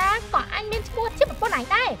យ៉ាងណាក៏អញមានឈ្មោះជាប្រពន្ធឯង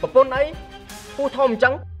ដែរប្រពន្ធអីពូធំអញ្ចឹ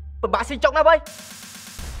ងពិបាកស៊ីចុកណាស់វ៉ៃ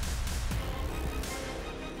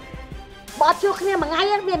បើអត់ជួគ្នាមួយថ្ងៃ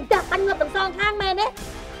មានផ្ទះបាញ់ងាប់ទាំងសងខាងមែនទេ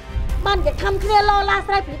បានតែខំគ្នាលោឡា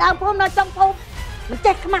ស្រ័យពីដើមភូមិដល់ចុងភូមិមិន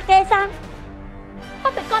ចេះខ្មាស់គេសាំងអ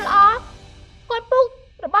ត់តែកូនល្អកូនពូ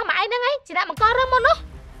របស់ម៉ែឯងហ្នឹងឯងជាអ្នកបង្ករឿងមុននោះ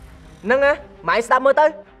ហ្នឹងហ៎ម៉ែស្ដាប់មើលទៅ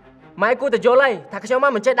ម៉ែគួរតែយល់ហើយថាខ្ញុំ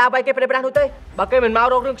មិនចេះដើរវាយគេប្រេះប្រាស់នោះទេបើគេមិនមក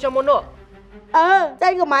រករឿងខ្ញុំមុននោះចេ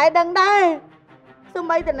ញក៏ម៉ែដឹងដែរសូម្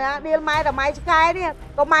បីតាណាដៀលម៉ែតែម៉ែឆ្កែនេះ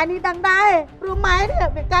ក៏ម៉ែនេះដឹងដែរព្រោះម៉ែនេះ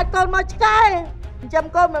វាកើតកូនមកឆ្កែចិញ្ចឹម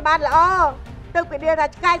កូនមិនបានល្អទៅពីដៀលថា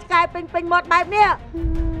ឆ្កែពេញមាត់បែបនេះ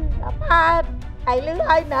ដល់ផាតឯងលឺ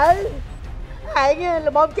ហើយនៅឯង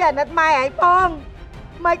ល្មមជាអាណិតម៉ែឯងផង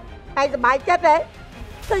មិនឯងសុបាយចិត្តទេ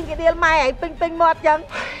ឃើញគេដៀលម៉ែឯងពេញមាត់ចឹង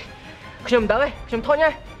ខ្ញុំមិនដឹងទេខ្ញុំធុញ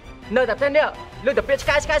ហើយនៅតែផ្ទះនេះលើតែពាក្យឆ្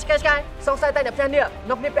កែសង្ស័យតែផ្ទះនេះ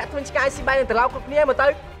នោះគ្នាពាក់ធ្មេញឆ្កែស៊ីបាយនឹងត្រឡប់គ្រប់គ្នាមើលទៅ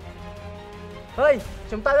ហើយ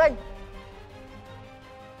ខ្ញុំទៅហើយ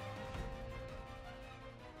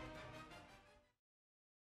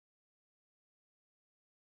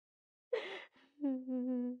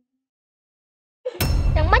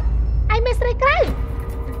យ៉ាងម៉េចឯងមានស្រីក្រៅ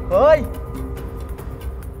ហើយ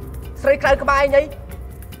ស្រីក្រៅក្បែរអី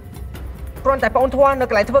គ្រាន់តែបងធွာនៅ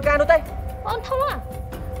កន្លែងធ្វើការនោះទេបងធွာ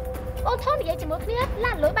និយាយជាមួយគ្នា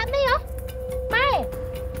ឡានលុយបែបនេះហ៎ម៉ែ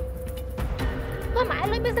ក៏ម៉ែ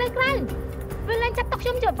លុយមានស្រីក្រៅវាឡើងចាប់តុកខ្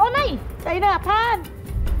ញុំជាប្រពន្ធអីស្អីនៅអាផាន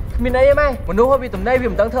គ្មានអីទេម៉ែមនុស្សវាទំនេរវា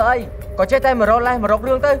មិនដឹងធ្វើអីក៏ចេះតែមករកលេសមករក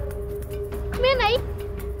រឿងទៅគ្មានអី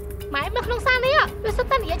ម៉ែមកក្នុងសារនេះវាសុទ្ធ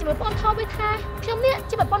តែនិយាយជាមួយបងធំវាថាខ្ញុំនេះ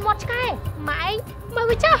ជាប្រពន្ធមាត់ឆ្កែម៉ែមើល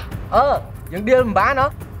វាចាស់យើងឌីលមិនបានហ៎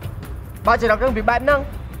បើចរិតរឿងពីបែបហ្នឹង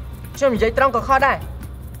ខ្ញុំនិយាយត្រង់ក៏ខុសដែរ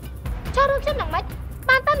ចោះរឿងខ្ញុំយ៉ាងម៉េច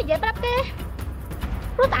បានតែនិយាយប្រាប់គេ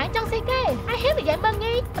ព្រោះតែឯងចង់ស៊ីគេឯងហ៊ាននិយាយមើង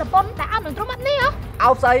ងាយប្រពន្ធតែអោបនឹងទ្រុំអត់នេះហ៎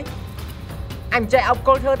អោបស្អីអញមិនចេះអោប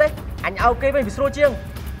កុលធ្វើទេអញអោបគេវិញវាស្រួលជាង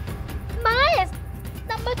ម៉ែ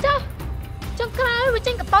ដល់មើលចុះចុងក្រោយវា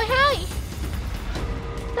ចេញកតុយហើយ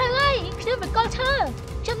ទៅហើយខ្ញុំវាកុលឈើ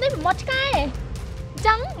ខ្ញុំនេះវាមាត់ឆ្កែអញ្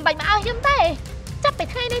ចឹងមិនបាច់មកឲ្យខ្ញុំទេចាប់ពី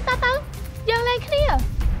ថ្ងៃនេះតទៅយើងលេងគ្នា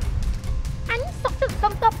អញសុកទឹក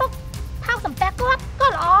សុំតពុកថោកសំពះគាត់ក៏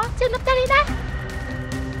ល្អជាងនៅផ្ទះនេះដែរ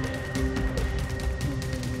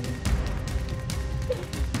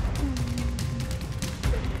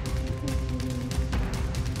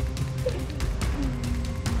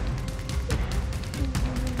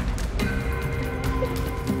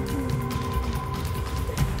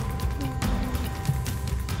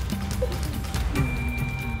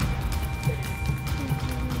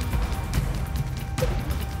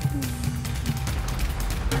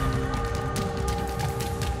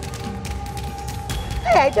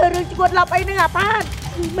ធ្វើរឿងឈួតឡប់អីហ្នឹងអាផាន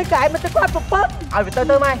មិនក៏ឯងមិនទៅគាត់ប្រពន្ធឲ្យវាទៅ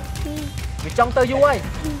ម៉ែវាចង់ទៅយូរហើយ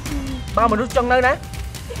បើមនុស្សចង់នៅណា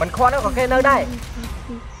មិនខ្វល់ក៏គេនៅដែរ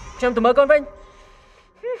ខ្ញុំទៅមើលកូនវិញ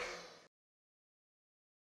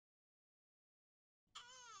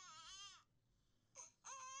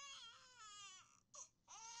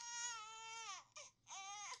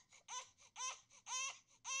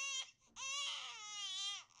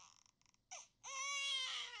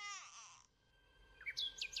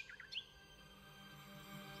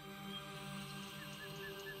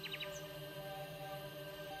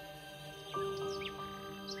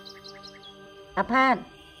អាផាន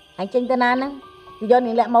ឯងចេញទៅណាហ្នឹងយក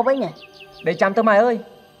នាងលាក់មកវិញហ៎ដេកចាំទៅម៉ែអើយ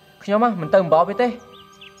ខ្ញុំមិនទៅអំបោវាទេ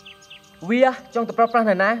វាចង់ទៅប្រត់ប្រាស់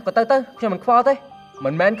ណាក៏ទៅខ្ញុំមិនខ្វល់ទេ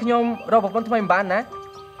មិនមែនខ្ញុំរកប្រពន្ធថ្មីមិនបានណា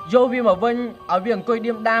យកវាមកវិញឲ្យវាអង្គុយ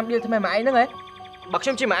ឌៀមដាមឌៀលថ្មីម៉ែឯងហ្នឹងហ៎បើខ្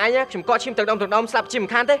ញុំជាម៉ែឯងខ្ញុំក៏ឈាមទៅដុំស្លាប់ជាមិន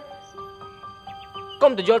ខានទេ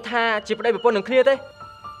កុំទៅយល់ថាជាប្តីប្រពន្ធនឹងគ្នាទេ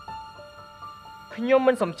ខ្ញុំ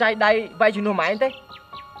មិនសំចៃដៃវាយជំនួសម៉ែឯងទេ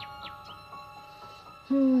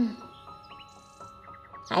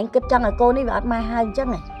anhគិតចង់ឲ្យ cô នេះវាអត់ម៉ែហើយអញ្ចឹង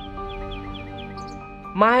ហ៎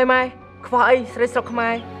ម៉ែខ្វះអីស្រីស្រុកខ្មែ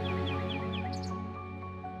រ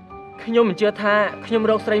ខ្ញុំមិនជឿថាខ្ញុំ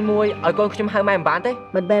រកស្រីមួយឲ្យកូនខ្ញុំហៅម៉ែមិនបានទេ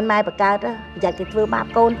មិនមែនម៉ែបង្កើតទេប្រយ័ត្នគេធ្វើបាប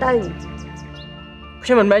កូនទៅខ្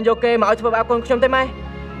ញុំមិនមែនយកគេមកឲ្យធ្វើបាបកូនខ្ញុំទេម៉ែ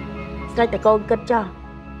ស្រេចតែកូនគិតចោះ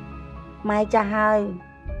ម៉ែចាស់ហើយ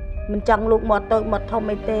មិនចង់លូកមាត់តូចមាត់ធំ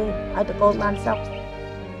អីទេឲ្យតែកូនបានសុខ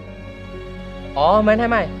អូមែនហើ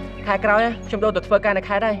យម៉ែខែក្រោយខ្ញុំដូរទៅធ្វើការនៅ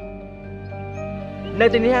ខេត្តហើយនៅ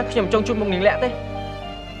ទីនេះខ្ញុំចង់ជួបមុខនាងលាក់ទេ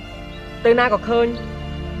ទៅណាក៏ឃើញ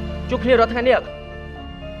ជួបគ្នារាល់ថ្ងៃនេះ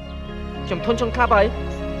ខ្ញុំធន់ចង់ខ្លាប់ហើយ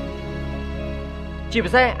ជា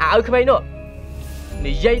ពិសេសឲ្យក្មេងនោះ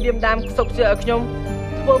និយាយឌៀមដាមខ្សឹបខ្សៀឲ្យខ្ញុំ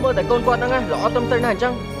ធ្វើមើលតែកូនគាត់ហ្នឹងល្អត្រឹមត្រូវណាស់អញ្ចឹ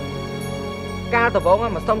ងកាលដំបូង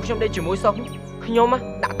មកសុំខ្ញុំដេកជាមួយសុកខ្ញុំ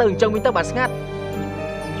ដាក់ទៅអញ្ចឹងវិញទៅបានស្ងាត់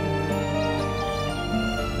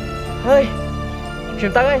ហើយខ្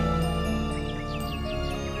ញុំទៅហើយ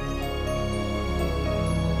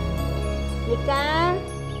នីកា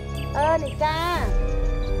នី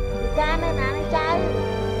កានៅណានឹងចៅ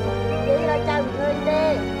និយាយឲ្យចៅមិនឃើញទេ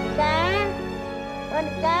នីកា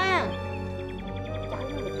នីកាចៅ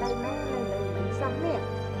នឹងទៅណានៅសោះនេះ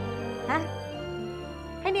ហ៎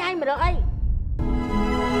ហើយនេះឯងមករកអី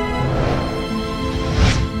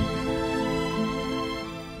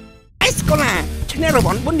អេសកូឡាឈ្នះរង្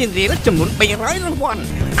វាន់បុណ្យនារីចំនួន300រង្វាន់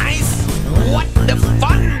Ice What the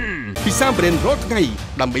fun ពិសាប្រេនរាល់ថ្ងៃ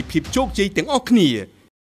ដើម្បីភាពជោគជ័យទាំងអស់គ្នា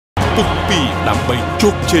ពុក2ដើម្បីជោ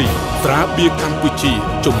គជ័យស្រាបៀរកម្ពុជា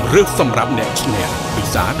ជំរឿសសម្រាប់អ្នកឈ្នះពិ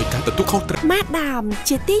សាដោយការទទួលខុសត្រូវម៉ាដាម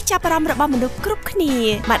ជាទីចាប់អារម្មណ៍របស់មនុស្សគ្រប់គ្នា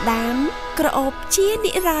ម៉ាដាមក្រអូបជា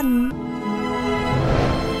និរន្តរ៍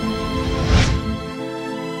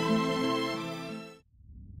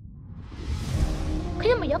ខ្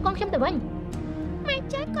ញុំមកយកកូនខ្ញុំទៅវិញម៉ែ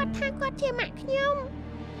ចាស់គាត់ថាគាត់ជាម៉ាក់ខ្ញុំ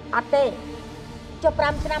អត់ទេចុះ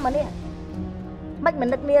5ឆ្នាំមកនេះមិន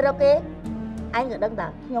នឹកនារកគេឯងក៏ដឹងតា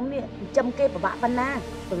ខ្ញុំនេះចិញ្ចឹមគេពិបាកប៉ុណ្ណា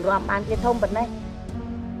ពង្រាំបានគេធំប៉ុណ្ណេះ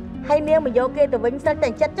ហើយនាងមកយកគេទៅវិញស្រិតតែ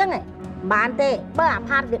ចិត្តចឹងហ៎បានទេបើអា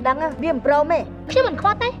ផាតវាដឹងវាមិនព្រមទេខ្ញុំមិនខ្វ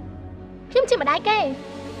ល់ទេខ្ញុំជាម្ដាយគេ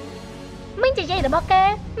មិនជាយាយរបស់គេ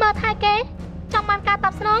មើលថែគេចង់បានការត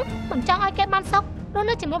បស្នងមិនចង់ឲ្យគេបានសុខរស់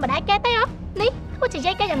នៅជាមួយម្ដាយគេទេហ៎នេះធ្វើជា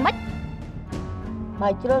យាយគេយ៉ាងម៉េចបើ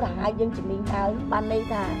ជ្រុលទៅហៅយើងជំនាញហើយបានន័យ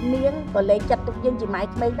ថានាងក៏លេងចិត្តទុកយើងជាម៉ែ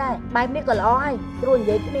ក្មេងដែរបែបនេះក៏ល្អហើយស្រួលនិ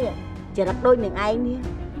យាយគ្នាចរិតដូចនឹងឯងនេះ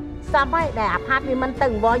សមហើយដែលអាផាតវាមិនទៅ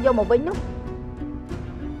អង្វរយកមកវិញនោះ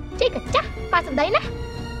ជីកចាស់បាទសម្ដីណា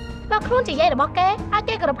បើខ្លួនជាយាយរបស់គេឲ្យ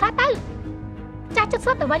គេគោរពខ្លះទៅចាស់ចិត្ត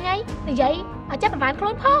សុទ្ធទៅវិញហើយនិយាយឲ្យចិត្តប្រហែលខ្លួ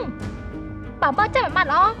នផងបើចិត្តមិនបាន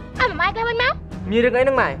ល្អឲ្យម៉ែគេវិញមកមានរឿងអីហ្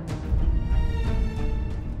នឹងម៉ែ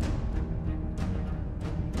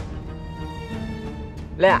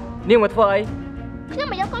លាក់នាងមកធ្វើអីខ្ញុំ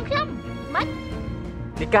មកយកកូនខ្ញុំម៉េច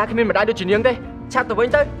ទីការគ្មានម្ដាយដូចជានាងទេឆាប់ទៅវិញ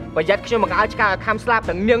ទៅប្រយ័ត្នខ្ញុំមកឲ្យឆ្កាខំស្លាប់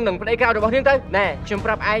ទាំងនាងនិងប្តីក្រៅរបស់នាងទៅណែខ្ញុំប្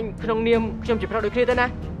រាប់ឯងក្នុងនាមខ្ញុំជាប្រុសដូចគ្នាទៅណា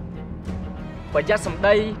ប្រយ័ត្នសម្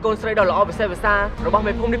ដីកូនស្រីដ៏ល្អពិសេសវិសារបស់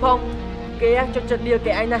មេភូមិនេះផងគេចិត្តលា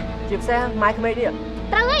គេឯងណាជាពិសេសម៉ែក្មេងនេះ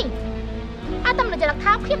ត្រូវហើយអត់តែមិនចរិត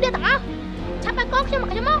ថាខ្ញុំលាទាំងអស់ឆាប់ឲ្យកូនខ្ញុំមក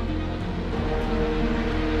ខ្ញុំមក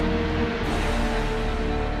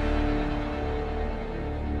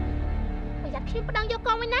ខ្ញុំប្តឹងយក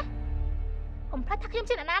កូនវិញណាកុំភ្លេចថាខ្ញុំ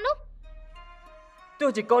ជាអ្នកណានោះទោះ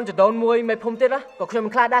ជាកូនចដូនមួយមេភូមិទៀតក៏ខ្ញុំមិ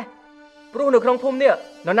នខ្លាចដែរព្រោះនៅក្នុងភូមិនេះ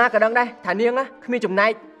នរណាក៏ដឹងដែរថានាងគ្មានចំណែ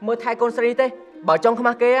កមើលថែកូនស្រីទេបើចង់ខ្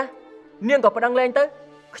មាស់គេនាងក៏ប្តឹងលេងទៅ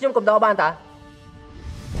ខ្ញុំកំដរបានតា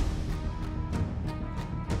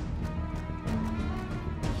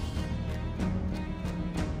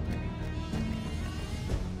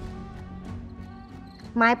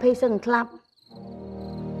ម៉ែភ័យសឹងខ្លាប់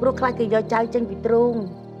ព្រោះខ្លាចគេយកចៅចេញពីទ្រូង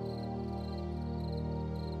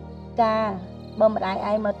តាបើម្ដាយ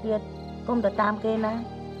ឯងមកទៀតកុំទៅតាមគេណា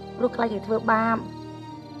ព្រោះខ្លាចគេធ្វើបាប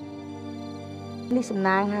នេះសំ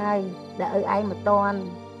ណាងហើយដែលឲ្យឯងមកតន់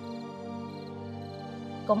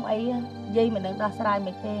កុំអីយាយមិនដឹងដោះស្រាយ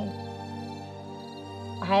មិនទេ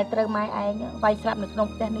ប្រហែលត្រូវម៉ែឯងវាយស្លាប់នៅក្នុង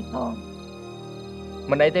ផ្ទះនេះផង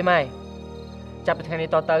មិនអីទេម៉ែចាប់ពីថ្ងៃនេះ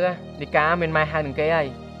តទៅនីកាមានម៉ែហៅនឹងគេហើយ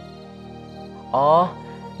អូ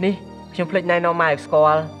នេះខ្ញុំភ្លេចណែនាំម៉ែឲ្យស្គា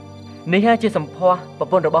ល់នេះជាសម្ផស្សប្រ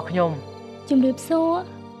ពន្ធរបស់ខ្ញុំជំរាបសួរ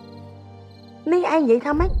នេះឯងនិយាយ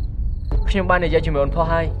ថាម៉េចខ្ញុំបាននិយាយជាមួយអូនផុស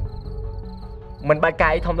ហើយមិនបាច់កា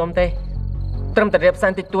យធំដុំទេត្រឹមតែរៀបសែ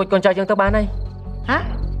នតិចតួចកូនចៅយើងទៅបានហើយហ៎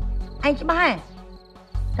ឯងច្បាស់ហ៎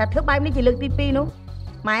ថាធ្វើបែបនេះជាលើកទី2នោះ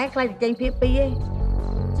ម៉ែខ្លាចតែចេញភៀសពីឯង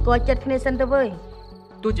ស្គាល់ចិត្តគ្នាសិនទៅវើយ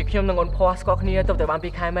ទោះជាខ្ញុំនិងអូនផុសស្គាល់គ្នាទៅបាន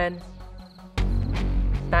2ខែមែន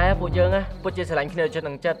តែពួកយើងពិតជាស្រឡាញ់គ្នាចិត្ត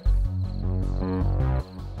នឹងចិត្ត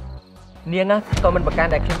នាងណាក៏មិនប្រកាន់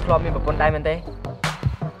ដែលខ្ញុំធ្លាប់មានប្រពន្ធដែរមែនទេ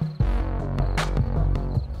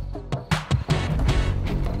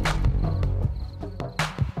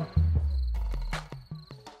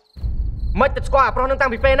មិនទៅស្គាល់អាប្រុសនឹងតាំ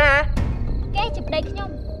ងពីពេលណាគេជាប្តីខ្ញុំ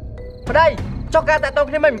ប្តីចុះការតាក់ទង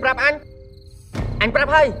គ្នាមិនប្រាប់អញប្រា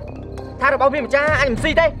ប់ហើយថារបស់មានម្ចាស់អញមិន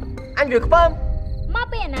ស៊ីទេអញវាខ្ពើមមក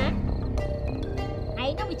ពីណាឯង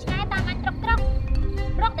នោះវាឆ្ងាយតាមអញត្រកត្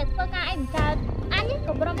រកតែធ្វើការឯងមិនកើតអញ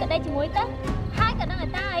ក៏ព្រមតែដេកជាមួយទៅហើយក៏ដឹងតែ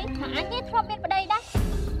តាអីថាអញនេះធ្លាប់មានប្តីដែរ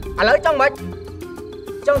ឥឡូវចង់មិន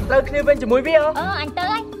ចង់ត្រូវគ្នាវិញជាមួយវាអញទៅ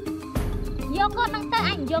ហើយយកគាត់នឹងទៅ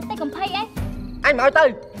អញយកទៅកំភៃអីអញមកឲ្យទៅ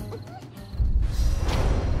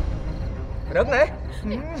រឹងណា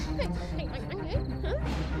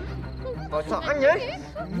បើសក់អញហ៎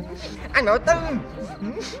អញមកទៅ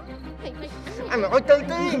អញមកឲ្យទៅ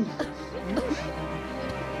ទី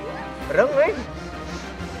រឹងហ៎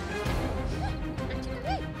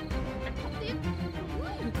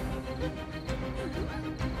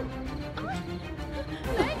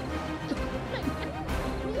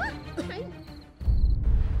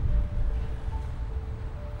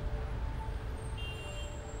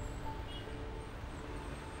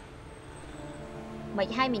មិន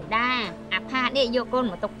ឲ្យមីដាអាផាតនេះយកកូន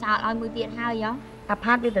មកទុកចោលឲ្យមួយទៀតហើយហ៎អា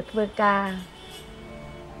ផាតវាទៅធ្វើការ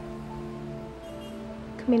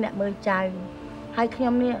គ្មានអ្នកមើលចៅហើយខ្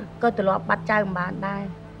ញុំនេះក៏ត្រឡប់បាត់ចៅមិនបានដែរ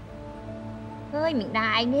ហើយមីដា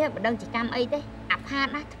ឯងនេះមិនដឹងជាកម្មអីទេអាផាត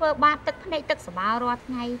ណាធ្វើបាបទឹកភ្នែកទឹកសបោរាល់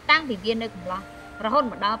ថ្ងៃតាំងពីវានៅកំឡោះរហូត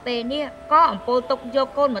មកដល់ពេលនេះក៏អំពលទុកយក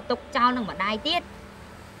កូនមកទុកចោលនឹងម្ដាយទៀត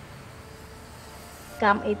ក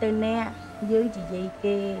ម្មអីទៅអ្នកយើងនិយាយ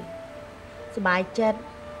គេសบายចិត្ត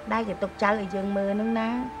ដែលគេទុកចៅឲ្យយើងមើលហ្នឹងណា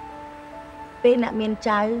ពេលអ្នកមាន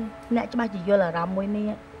ចៅអ្នកច្បាស់ជាយល់អារម្មណ៍មួយ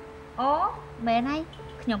នេះអូមែនហើយ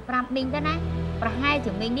ខ្ញុំប្រាប់មីងទៅណាប្រហែល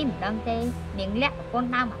ជាមីងនេះមិនដឹងទេនាងលាក់ប្រពន្ធ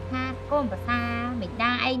ដើមអាផាតកូនប្រសាមី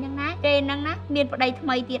ដាអីហ្នឹងណាគេហ្នឹងណាមានប្តីថ្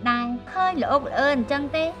មីទៀតដែរឃើញល្អកល្អអញ្ចឹង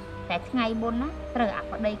ទេតែថ្ងៃមុនណាត្រូវអា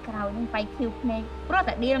ប្តីក្រោយហ្នឹងបែកឃ្លៀវភ្នែកព្រោះ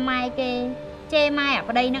តែឌីលម៉ែគេជេរម៉ែអា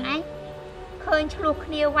ប្តីហ្នឹងឯងឃើញឆ្លោះ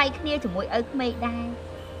គ្នាវាយគ្នាជាមួយឪក្មេកដែរ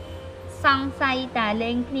សង្ស័យតែ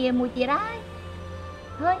លេងគ្នាមួយទៀតហើយ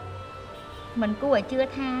មិនគួរឲ្យជឿ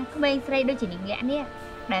ថាក្មេងស្រីដូចជានាងលាក់នេះ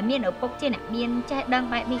ដែលមានឪពុកជាអ្នកមានចេះដឹង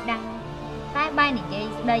បែបនេះដែរតែបែរនិយាយ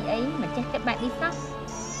ស្ដីអីមិនចេះគិតបែបនេះសោះ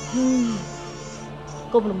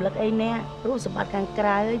គុំរំលឹកអីអ្នករូបសម្បត្តិខាងក្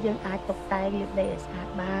រៅយើងអាចតុបតែងលាបដីឲ្យស្អាត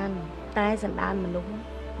បានតែសន្តានមនុស្ស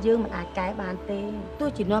យើងមិនអាចកែបានទេទោះ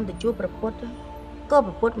ជានាំទៅជួបប្រពុតក៏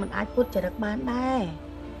ប្រពុតមិនអាចពុតចរិតបានដែរ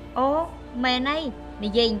អូមែនហើយនិ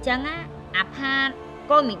យាយអញ្ចឹងអាផាត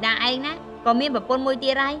កូនមីដាឯងណាក៏មានប្រពន្ធមួយទៀ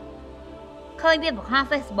តហើយឃើញវាបង្ហោះ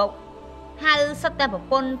Facebook ហៅសុទ្ធតែប្រ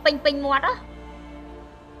ពន្ធពេញមាត់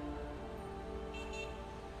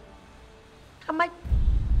ថាម៉េច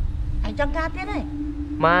អញចង់ការទៀតហើយ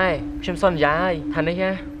ម៉ែខ្ញុំសន្យាហើយថានេះ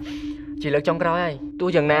ជាលើកចុងក្រោយហើយទោះ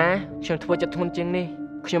យ៉ាងណាខ្ញុំធ្វើចិត្តធ្ងន់ជាងនេះ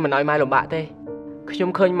ខ្ញុំមិនឲ្យម៉ែលំបាកទេខ្ញុំ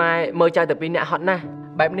ឃើញម៉ែមើលចៅតែពីអ្នកហត់ណាស់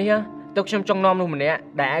បែបនេះទៅខ្ញុំចង់នាំនោះម្នាក់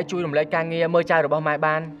ដែលអាចជួយរំលែកការងារមើលចៅរបស់ម៉ែ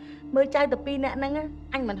បានមើលចៅទៅពីអ្នកហ្នឹង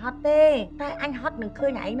អញមិនហត់ទេតែអញហត់នឹងឃើ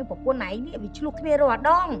ញឯងនឹងប្រពន្ធឯងនេះវាឆ្លោះគ្នារាល់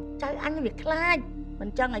ដងចៅអញវាខ្លាចមិន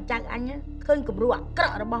ចង់ឲ្យចៅអញឃើញគំរូអាក្រ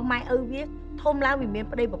ក់របស់ម៉ែឪវាធំឡើងវាមាន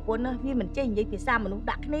ប្តីប្រពន្ធវាមិនចេះនិយាយភាសាមនុស្ស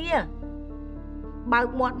ដាក់គ្នាបើក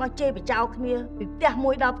មាត់មកជេរបចោលគ្នាពីផ្ទះ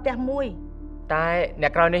មួយដល់ផ្ទះមួយតែអ្ន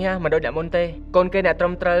កក្រោយនេះមិនដូចអ្នកមុនទេកូនគេអ្នកត្រឹ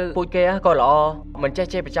មត្រូវពូជគេក៏ល្អមិនចេះ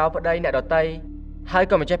ជេរបចោលប្តីអ្នកដតីហើយ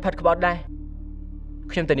ក៏មិនចេះផិតក្បត់ដែរ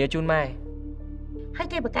ខ្ញុំធានាជូនម៉ែហើយ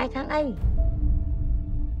គេបកកាយខាងអីឥ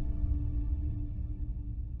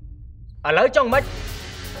ឡូវចង់មិន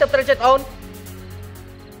ទៅត្រូវចិត្តអូន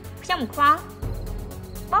ខ្ញុំមិនខ្វល់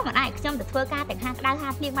បងមិនអាចខ្ញុំទៅធ្វើការទាំងហាក្តៅហា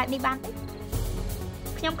ភ្លៀងបែបនេះបានទេ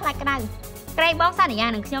ខ្ញុំខ្លាចក្តៅក្រែងបងសន្យា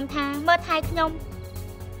នឹងខ្ញុំថាមើលថែខ្ញុំ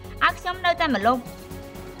ឲ្យខ្ញុំនៅតែម្លុំ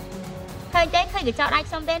ឃើញទេឃើញកញ្ចក់ដៃ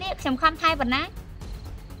ខ្ញុំទេនេះខ្ញុំខំថែប៉ុណ្ណា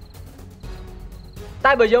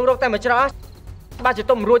តែបើយើងរកតែមួយច្រកបាច់ជា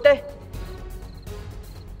ទុំមិនរួចទេ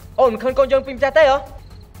អូនមិនឃើញកូនយើងពីផ្ទះទេហ៎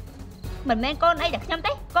មិនមែនកូនអីតែខ្ញុំ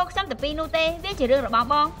ទេកូនខ្ញុំតែពីរនោះទេវាជារឿងរបស់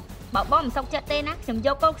បងបើបងមិនសុខចិត្តទេណាខ្ញុំយ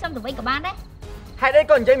កកូនខ្ញុំទៅវិញក៏បានដែរហេតុអី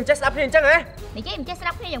កូននិយាយមិនចេះស្ដាប់គ្នាអញ្ចឹងហ៎និយាយមិនចេះស្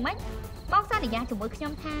ដាប់គ្នាយ៉ាងម៉េចបងសន្យាជាមួយខ្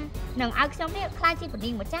ញុំថានឹងឲ្យខ្ញុំនេះខ្លាចជាបណ្ឌី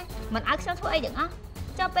ងម្ចាស់មិនឲ្យខ្ញុំធ្វើអីទាំងអស់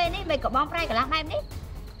ចុះពេលនេះមិនក៏បងប្រែកន្លះបែបនេះ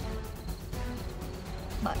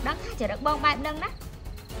បើដឹងថាចរិតបងបែបហ្នឹងណា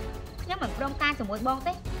ខ្ញុំមិនព្រមការជាមួយបង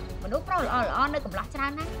ទេមនុស្សប្រុសល្អនៅកំឡោះច្រើ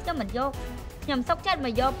នណាស់ខ្ញុំមិនយកខ្ញុំសុកចិត្តម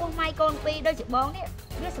កយកពោះម៉ាយកូនពីរដូចជាបងនេះ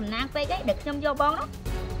វាសំណាងពេកឯងដែលខ្ញុំយកបងណា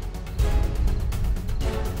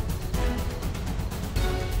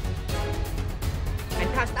អញ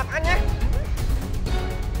ថាស្ដាប់អញណា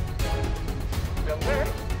រឿ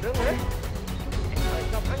ងណា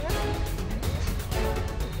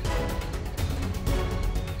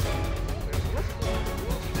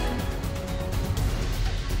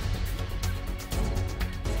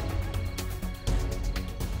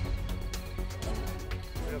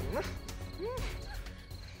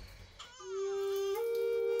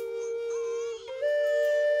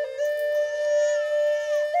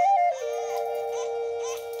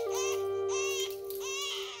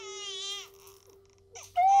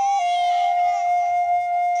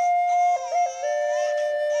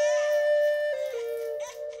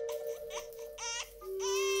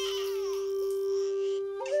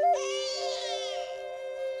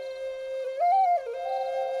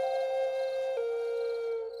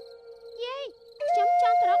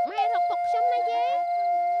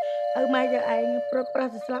ម៉ែចៅឯងប្រត់ប្រា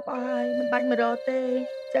ស់ស្លាប់អស់ហើយមិនបាច់មករកទេ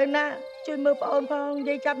ចៅណាជួយមើលប្អូនផងនិ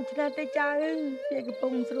យាយចាំឆ្នះទេចៅវាកំពុ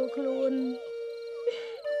ងស្រួលខ្លួន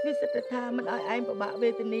វាសិតតែថាមិនឲ្យឯងពិបាកវេ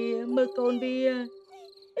ទនាមើលកូនវា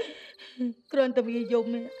គ្រាន់តែវាយំ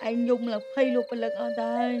ឯងយំឡើងភ័យលោកពលឹកអត់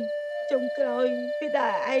ដែរចុងក្រោយវាដា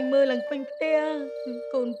ក់ឯងមើលឡើងពេញផ្ទះ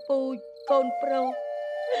កូនពូជកូនប្រុស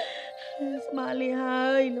ស្មាលីហើ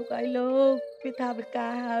យលោកអីលោកវាថាវាកា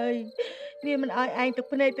ហើយវាមិនឲ្យឯងទឹក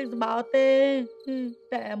ភ្នែកទឹកសម្បោទេ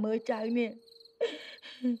តែមើលចៅនេះ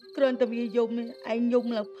គ្រាន់តែវាយំឯងយំ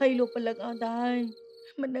ឡើងភ័យលោកពលឹកអត់ដែរ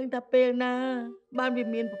មិនដឹងថាពេលណាបានវា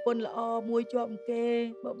មានប្រពន្ធល្អមួយជាប់គេ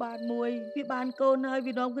បើបានមួយវាបានកូនហើយ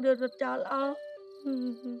វានាំគ្នារត់ចោលអស់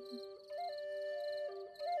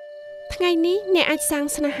ថ្ងៃនេះអ្នកអាចសាង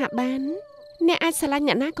ស្នេហាបានអ្នកអាចស្រឡាញ់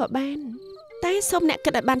អ្នកណាក៏បានតែសូមអ្នក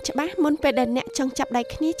គិតឲ្យបានច្បាស់មុនពេលដែលអ្នកចង់ចាប់ដៃ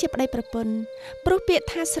គ្នាជាប្តីប្រពន្ធព្រោះពាក្យ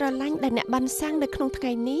ថាស្រឡាញ់ដែលអ្នកបានសាងនៅក្នុងថ្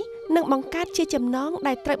ងៃនេះនឹងបង្កើតជាចំណង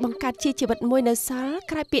ដែលត្រូវបង្កើតជាជីវិតមួយនៅសល់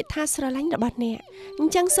ក្រោយពាក្យថាស្រឡាញ់របស់អ្នកអ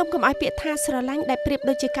ញ្ចឹងសូមកុំឲ្យពាក្យថាស្រឡាញ់ដែលប្រៀប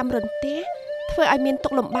ដូចជាកាំរន្ទះធ្វើឲ្យមានទុ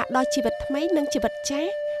ក្ខលំបាកដល់ជីវិតថ្មីនិងជីវិតចា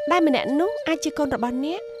ស់ដែលម្នាក់នោះអាចជាកូនរបស់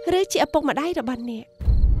អ្នកឬជាឪពុកម្ដាយរបស់អ្នក